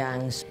in any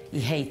gangs.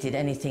 He hated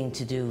anything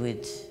to do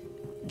with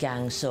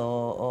gangs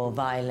or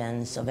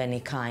violence of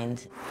any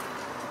kind.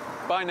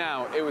 By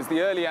now, it was the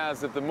early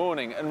hours of the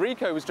morning, and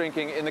Rico was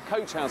drinking in the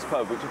Coach House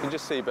pub, which you can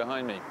just see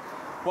behind me.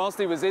 Whilst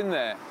he was in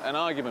there, an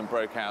argument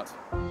broke out.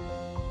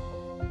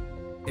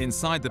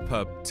 Inside the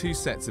pub, two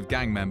sets of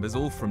gang members,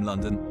 all from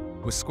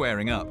London, were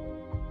squaring up.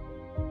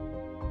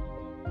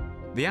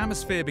 The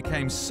atmosphere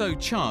became so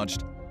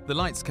charged, the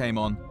lights came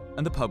on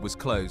and the pub was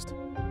closed.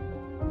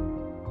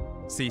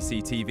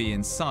 CCTV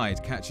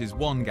inside catches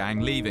one gang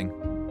leaving.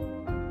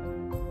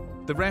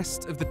 The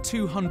rest of the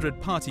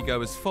 200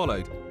 partygoers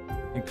followed,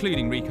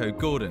 including Rico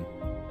Gordon,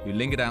 who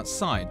lingered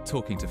outside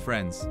talking to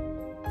friends.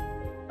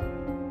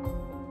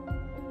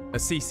 A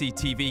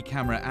CCTV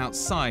camera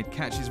outside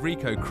catches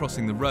Rico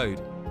crossing the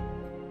road.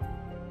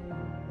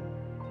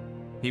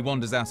 He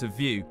wanders out of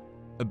view,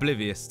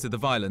 oblivious to the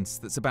violence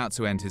that's about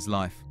to end his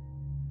life.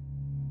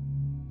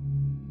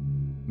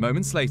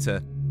 Moments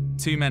later,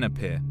 two men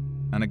appear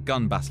and a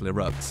gun battle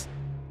erupts.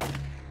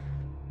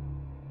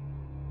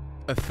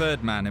 A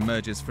third man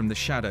emerges from the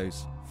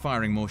shadows,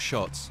 firing more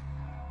shots.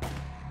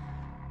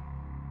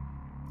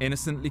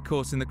 Innocently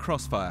caught in the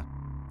crossfire,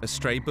 a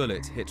stray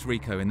bullet hits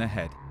Rico in the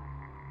head.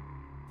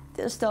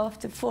 Just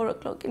after 4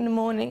 o'clock in the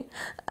morning,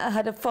 I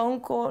had a phone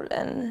call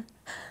and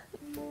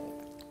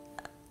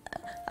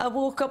I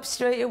woke up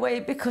straight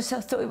away because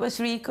I thought it was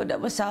Rico that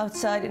was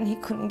outside and he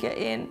couldn't get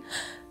in.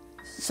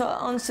 So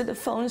I answered the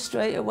phone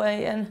straight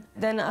away, and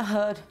then I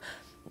heard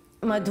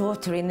my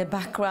daughter in the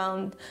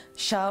background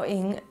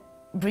shouting,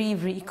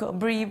 "Breathe, Rico,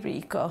 breathe,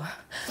 Rico."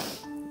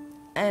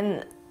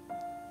 And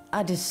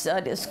I just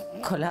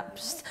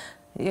collapsed,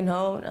 you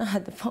know, and I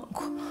had the phone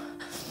call.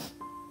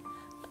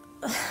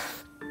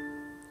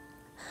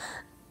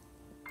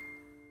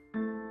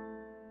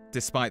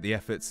 Despite the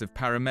efforts of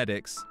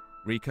paramedics,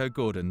 Rico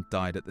Gordon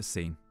died at the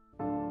scene.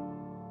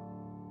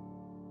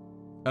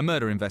 A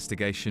murder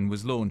investigation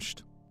was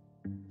launched.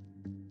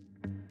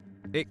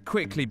 It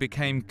quickly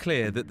became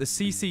clear that the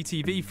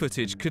CCTV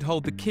footage could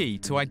hold the key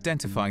to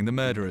identifying the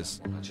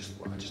murderers. I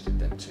just did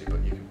them too,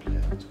 but you can play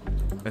that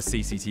one. A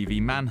CCTV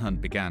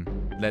manhunt began,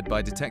 led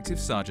by Detective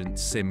Sergeant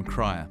Sim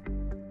Cryer.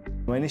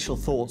 My initial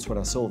thoughts when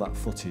I saw that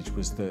footage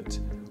was that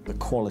the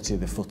quality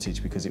of the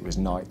footage, because it was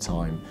night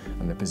time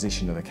and the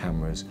position of the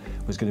cameras,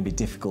 was going to be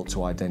difficult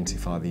to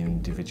identify the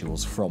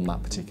individuals from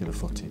that particular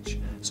footage.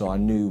 So I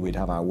knew we'd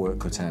have our work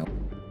cut out.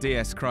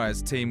 DS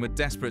Cryer's team were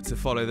desperate to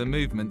follow the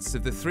movements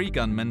of the three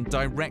gunmen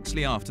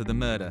directly after the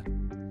murder.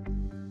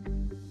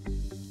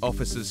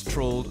 Officers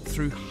trawled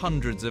through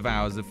hundreds of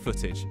hours of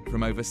footage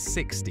from over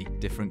 60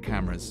 different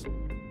cameras.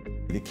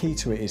 The key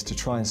to it is to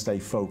try and stay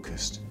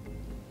focused,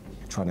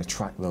 trying to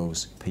track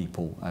those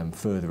people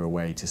further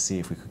away to see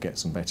if we could get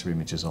some better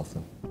images of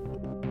them.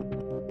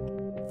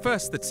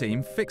 First, the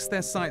team fixed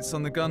their sights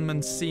on the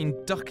gunman seen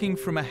ducking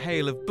from a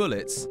hail of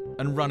bullets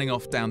and running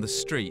off down the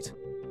street.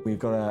 We've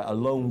got a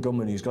lone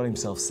gunman who's got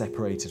himself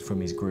separated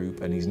from his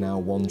group and he's now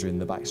wandering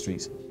the back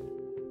streets.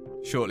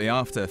 Shortly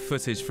after,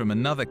 footage from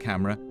another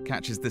camera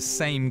catches the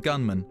same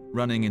gunman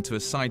running into a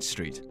side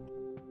street.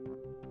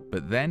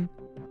 But then,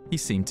 he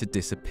seemed to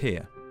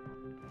disappear.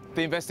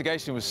 The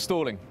investigation was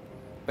stalling.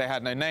 They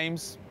had no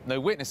names, no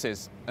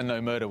witnesses, and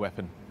no murder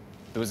weapon.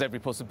 There was every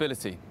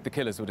possibility the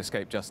killers would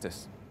escape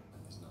justice.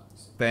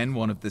 Then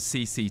one of the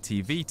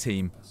CCTV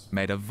team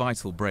made a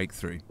vital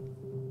breakthrough.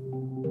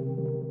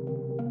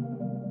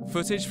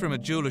 Footage from a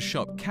jeweler's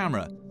shop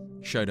camera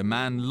showed a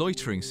man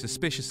loitering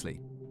suspiciously.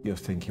 You're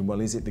thinking,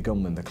 well, is it the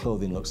gunman? The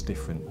clothing looks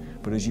different.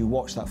 But as you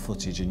watch that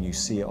footage and you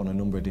see it on a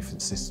number of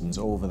different systems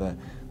over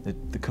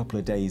the couple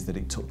of days that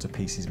it took to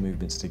piece his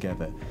movements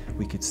together,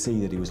 we could see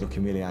that he was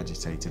looking really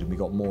agitated, and we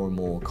got more and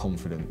more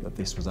confident that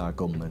this was our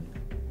gunman.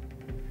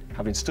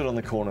 Having stood on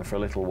the corner for a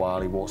little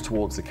while, he walks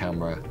towards the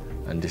camera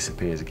and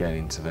disappears again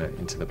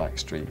into the back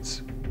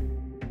streets.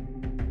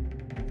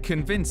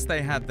 Convinced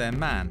they had their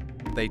man,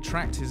 they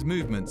tracked his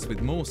movements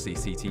with more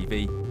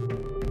CCTV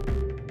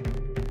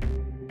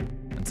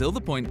until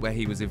the point where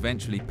he was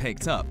eventually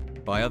picked up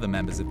by other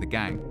members of the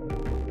gang.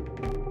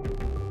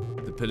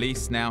 The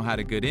police now had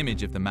a good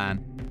image of the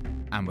man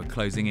and were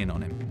closing in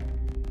on him.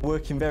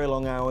 Working very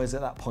long hours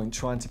at that point,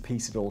 trying to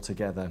piece it all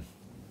together.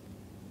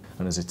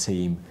 And as a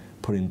team,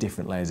 putting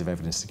different layers of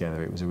evidence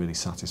together, it was a really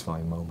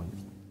satisfying moment.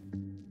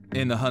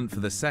 In the hunt for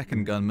the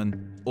second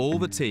gunman, all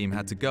the team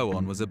had to go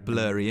on was a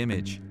blurry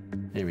image.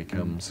 Here he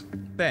comes.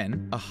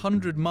 Then,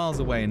 100 miles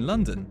away in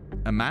London,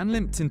 a man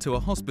limped into a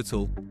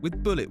hospital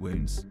with bullet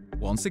wounds,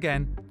 once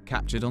again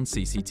captured on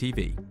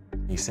CCTV.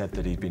 He said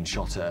that he'd been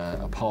shot at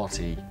a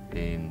party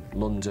in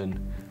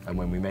London, and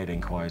when we made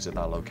inquiries at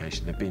that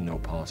location, there'd been no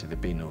party,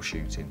 there'd been no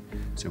shooting,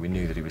 so we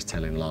knew that he was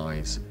telling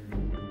lies.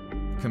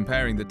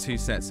 Comparing the two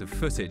sets of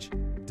footage,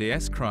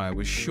 DS Cryer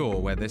was sure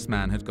where this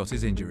man had got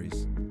his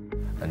injuries.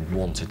 And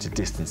wanted to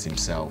distance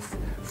himself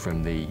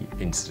from the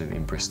incident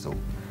in Bristol.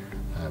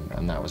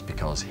 And that was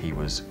because he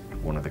was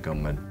one of the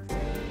gunmen.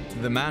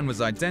 The man was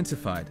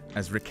identified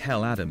as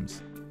Raquel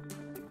Adams.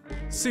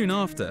 Soon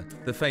after,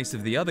 the face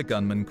of the other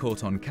gunman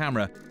caught on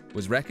camera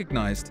was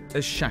recognised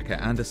as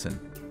Shaka Anderson.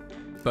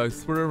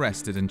 Both were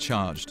arrested and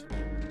charged.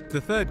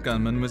 The third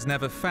gunman was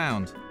never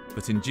found,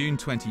 but in June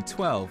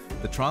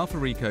 2012, the trial for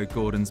Rico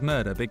Gordon's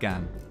murder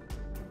began.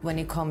 When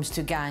it comes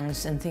to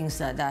gangs and things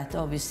like that,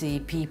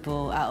 obviously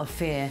people out of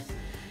fear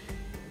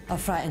are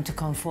frightened to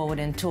come forward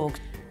and talk.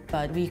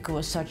 But Rico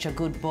was such a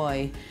good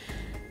boy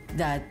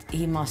that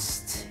he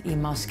must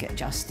get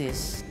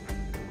justice.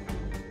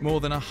 More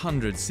than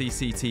 100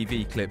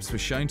 CCTV clips were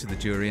shown to the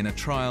jury in a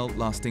trial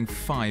lasting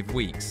 5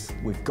 weeks.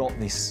 We've got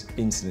this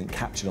incident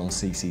captured on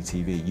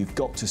CCTV. You've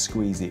got to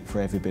squeeze it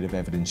for every bit of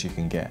evidence you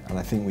can get. And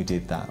I think we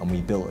did that, and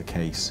we built a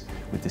case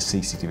with the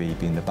CCTV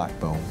being the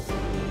backbone.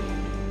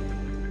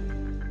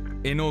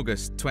 In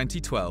August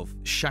 2012,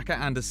 Shaka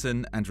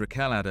Anderson and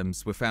Raquel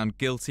Adams were found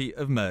guilty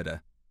of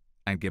murder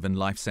and given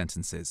life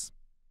sentences.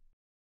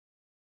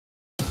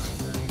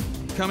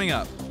 Coming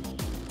up,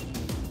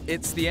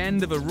 it's the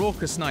end of a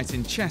raucous night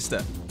in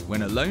Chester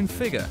when a lone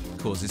figure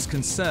causes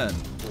concern.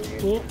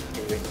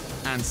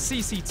 And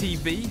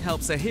CCTV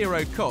helps a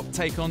hero cop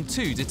take on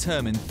 2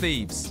 determined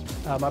thieves.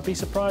 I'd be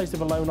surprised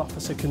if a lone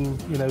officer can,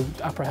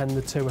 apprehend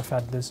the 2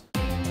 offenders.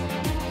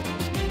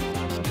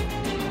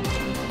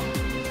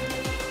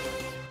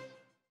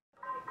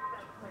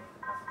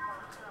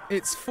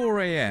 It's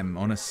 4 a.m.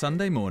 on a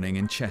Sunday morning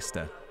in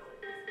Chester.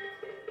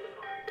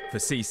 For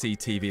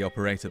CCTV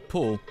operator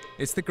Paul,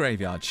 it's the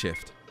graveyard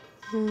shift.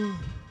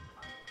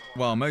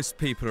 While most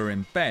people are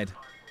in bed,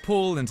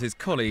 Paul and his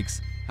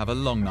colleagues have a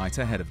long night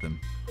ahead of them.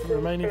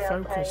 Remaining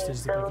focused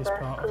is the biggest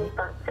part of it.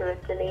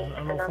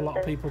 An awful lot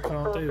of people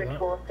can't do that,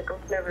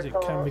 because it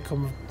can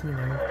become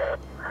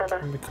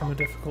a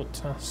difficult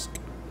task.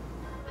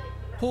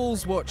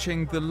 Paul's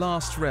watching the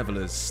last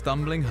revellers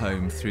stumbling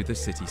home through the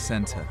city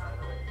centre.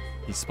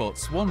 He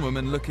spots one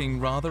woman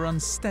looking rather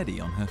unsteady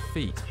on her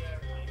feet.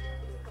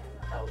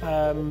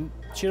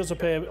 She does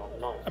appear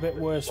a bit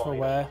worse for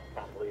wear,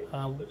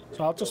 so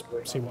I'll just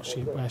see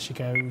where she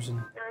goes.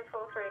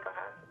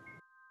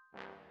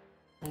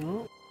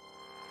 And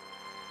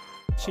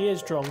she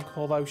is drunk,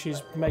 although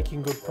she's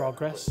making good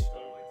progress.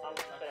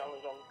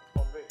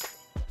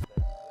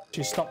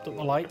 She's stopped at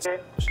the lights.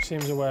 She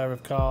seems aware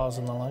of cars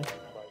and the like.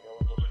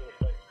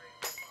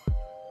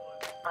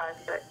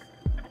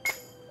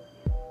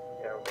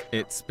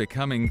 It's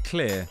becoming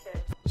clear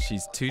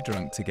she's too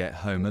drunk to get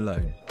home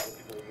alone.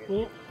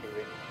 Is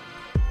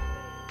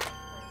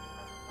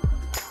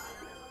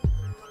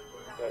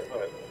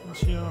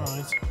she all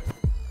right?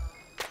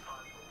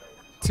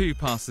 2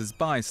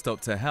 passers-by stop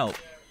to help.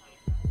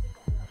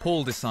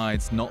 Paul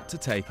decides not to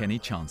take any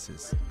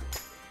chances.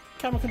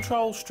 Camera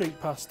control street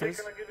pastors.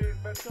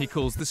 He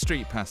calls the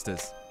Street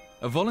Pastors,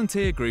 a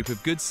volunteer group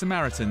of good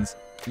Samaritans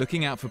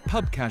looking out for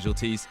pub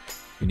casualties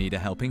who need a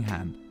helping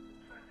hand.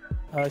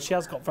 She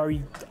has got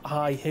very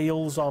high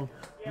heels on.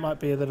 It might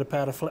be that a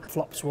pair of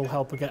flip-flops will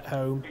help her get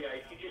home.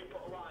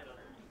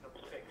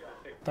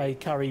 They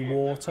carry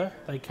water,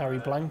 they carry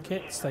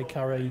blankets, they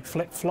carry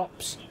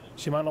flip-flops.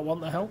 She might not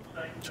want the help,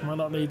 she might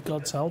not need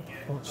God's help,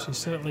 but she's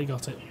certainly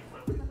got it.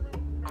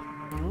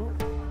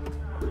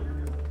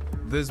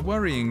 There's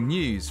worrying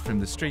news from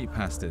the Street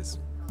Pastors.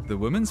 The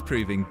woman's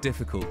proving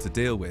difficult to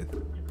deal with.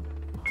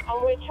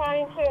 And we're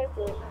trying to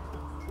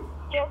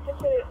get her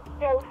to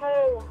go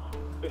home.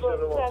 But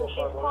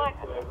she's quite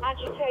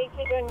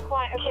agitated and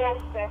quite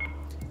aggressive.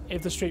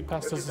 If the street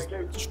pastors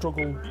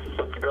struggle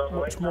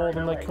much more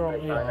than they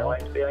currently are,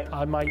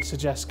 I might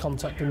suggest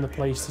contacting the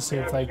police to see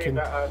if they can,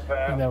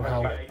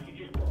 help.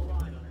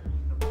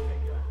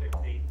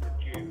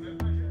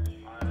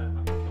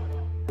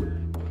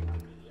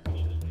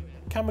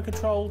 Camera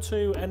control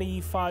to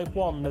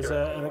NE51. There's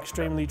an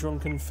extremely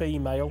drunken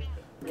female.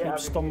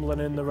 Keeps stumbling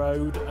in the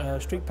road.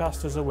 Street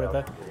pastors are with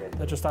her.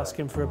 They're just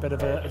asking for a bit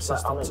of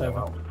assistance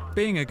over.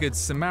 Being a good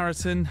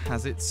Samaritan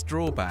has its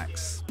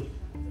drawbacks.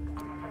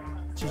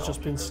 She's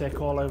just been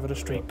sick all over the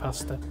street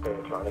pastor.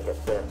 Trying to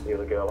get the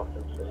other girl off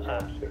and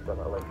speak on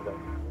that later.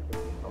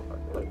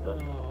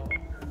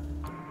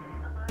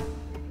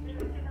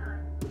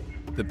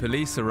 The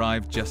police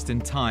arrive just in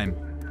time.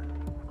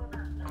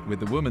 With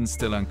the woman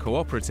still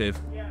uncooperative,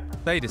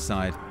 they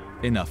decide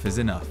enough is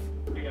enough.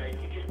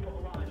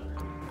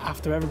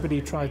 After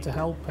everybody tried to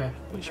help her,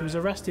 but she was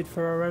arrested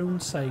for her own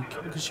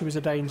sake because she was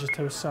a danger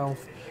to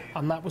herself,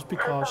 and that was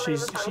because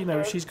she's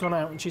gone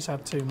out and she's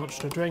had too much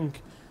to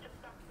drink.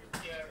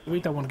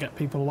 We don't want to get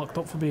people locked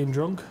up for being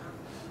drunk,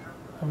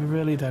 and we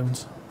really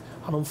don't.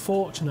 And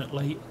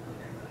unfortunately,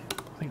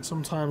 I think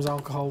sometimes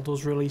alcohol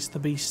does release the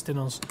beast in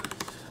us.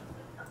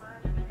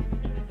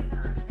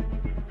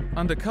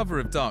 Under cover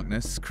of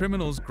darkness,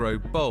 criminals grow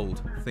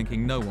bold,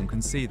 thinking no one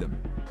can see them.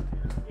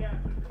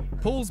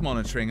 Paul's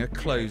monitoring a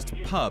closed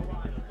pub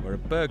where a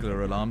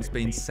burglar alarm's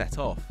been set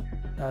off.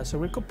 So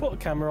we could put a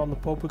camera on the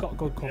pub, we've got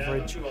good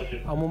coverage,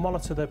 and we'll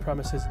monitor the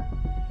premises.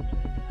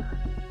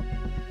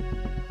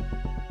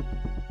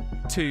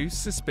 2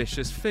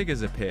 suspicious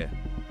figures appear.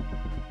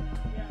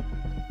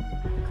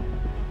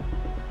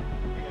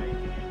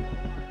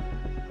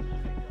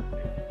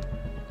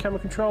 Camera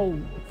control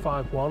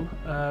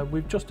 5-1.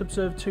 We've just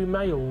observed 2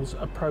 males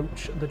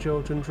approach the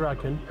George and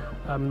Dragon.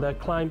 They're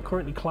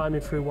currently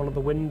climbing through one of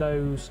the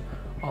windows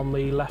on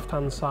the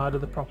left-hand side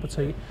of the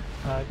property.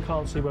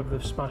 Can't see whether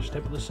they've smashed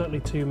it, but there's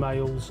certainly 2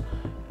 males.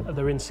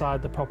 They're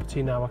inside the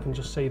property now. I can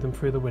just see them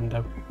through the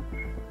window.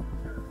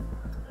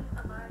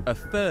 A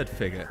 3rd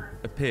figure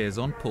appears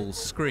on Paul's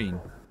screen.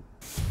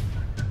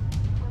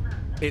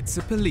 It's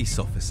a police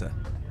officer.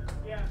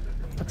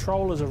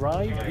 Patrol has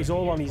arrived. He's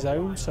all on his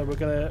own, so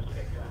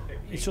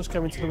he's just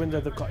going to the window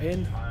they've got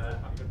in.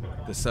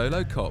 The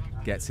solo cop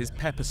gets his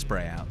pepper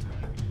spray out.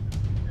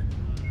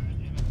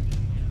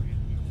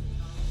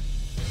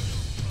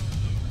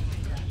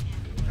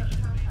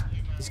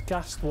 He's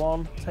gassed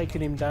one,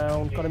 taken him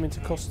down, got him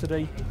into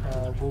custody.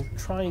 We'll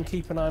try and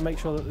keep an eye, make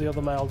sure that the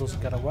other male doesn't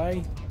get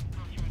away.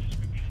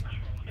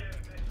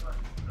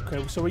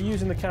 Okay, so we're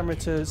using the camera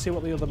to see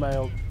what the other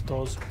male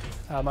does.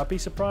 I'd be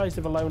surprised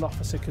if a lone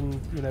officer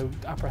can,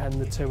 apprehend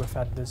the 2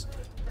 offenders.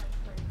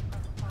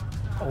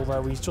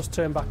 Although he's just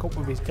turned back up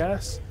with his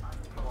gas.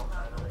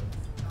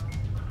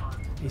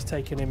 He's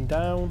taken him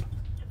down.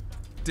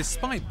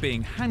 Despite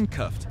being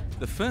handcuffed,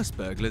 the first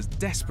burglar's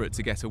desperate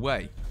to get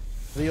away.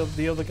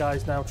 The other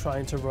guy's now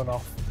trying to run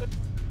off.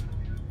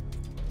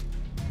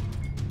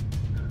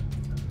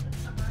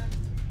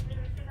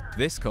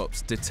 This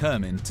cop's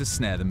determined to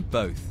snare them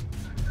both.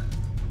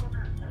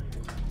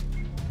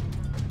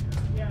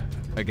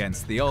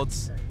 Against the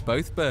odds,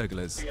 both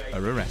burglars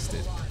are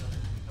arrested.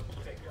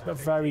 A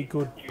very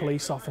good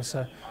police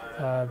officer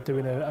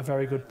doing a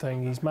very good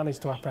thing. He's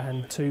managed to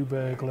apprehend 2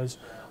 burglars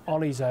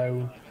on his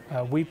own.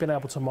 We've been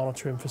able to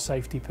monitor him for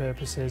safety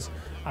purposes,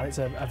 and it's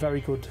a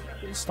very good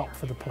stop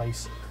for the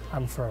police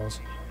and for us.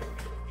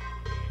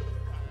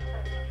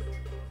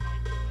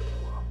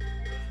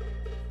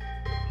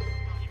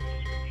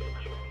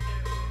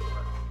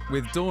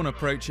 With dawn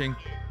approaching,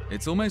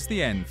 it's almost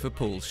the end for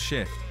Paul's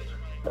shift.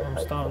 I'm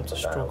starting to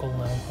struggle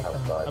now.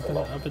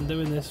 I've been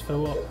doing this for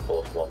what?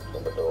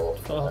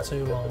 Far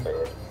too long.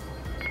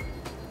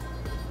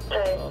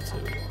 Far too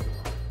long.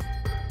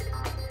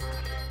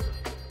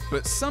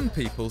 But some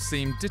people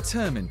seem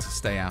determined to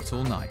stay out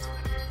all night.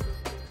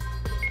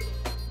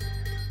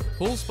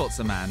 Paul spots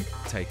a man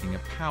taking a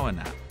power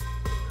nap.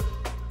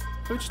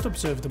 We just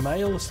observed a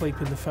male asleep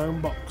in the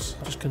phone box,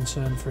 just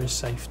concerned for his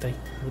safety.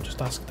 We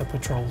just asked the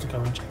patrol to go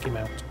and check him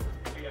out.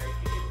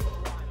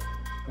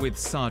 With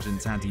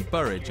Sergeant Andy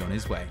Burridge on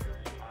his way.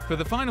 For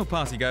the final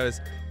partygoers,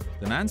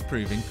 the man's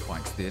proving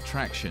quite the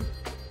attraction.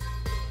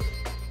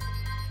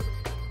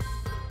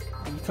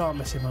 You can't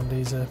miss him, Andy.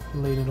 He's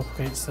leaning up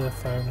against the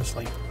phone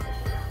asleep.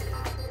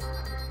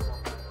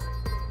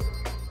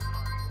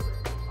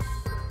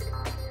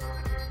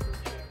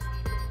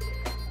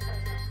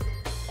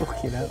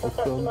 Looking out the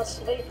front.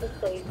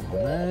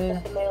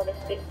 There.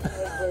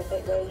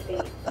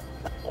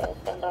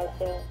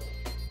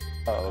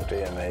 Oh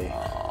dear me.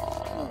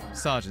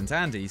 Sergeant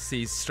Andy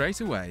sees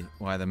straight away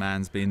why the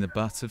man's been the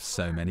butt of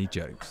so many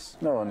jokes.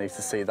 No one needs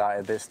to see that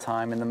at this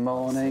time in the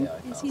morning.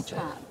 Is he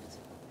trapped?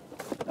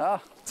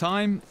 Ah.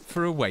 Time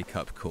for a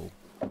wake-up call.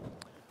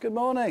 Good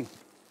morning.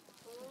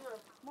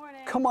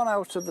 Morning. Come on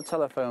out of the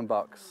telephone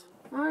box.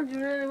 Oh, do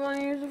you really want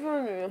to use the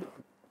phone again?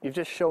 You've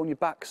just shown your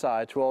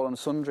backside to all and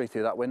sundry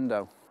through that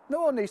window.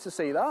 No one needs to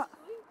see that.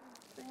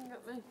 You can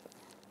get me.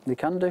 You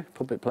can do,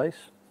 public place.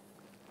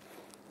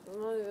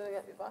 I'm not even going to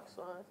get your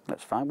backside.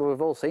 That's fine, but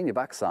we've all seen your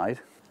backside.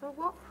 So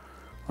what?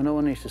 Well, no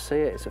one needs to see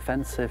it, it's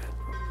offensive.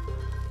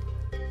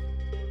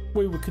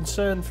 We were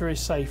concerned for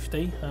his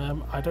safety.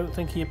 I don't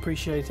think he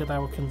appreciated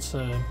our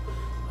concern.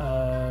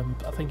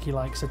 I think he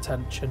likes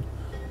attention,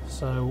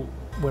 so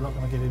we're not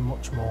going to give him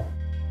much more.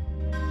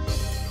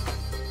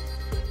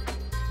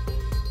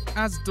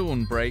 As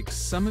dawn breaks,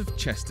 some of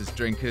Chester's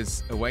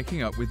drinkers are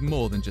waking up with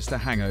more than just a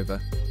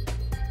hangover.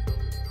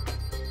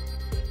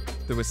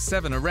 There were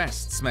 7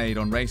 arrests made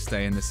on race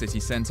day in the city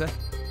centre.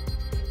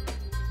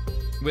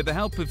 With the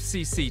help of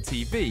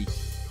CCTV,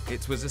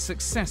 it was a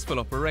successful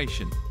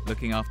operation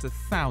looking after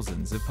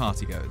thousands of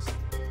partygoers.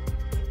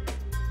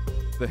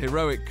 The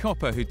heroic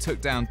copper who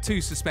took down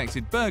 2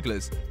 suspected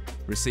burglars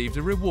received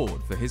a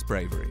reward for his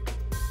bravery.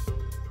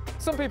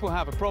 Some people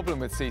have a problem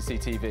with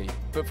CCTV,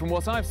 but from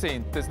what I've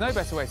seen, there's no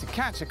better way to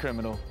catch a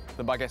criminal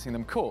than by getting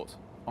them caught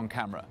on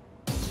camera.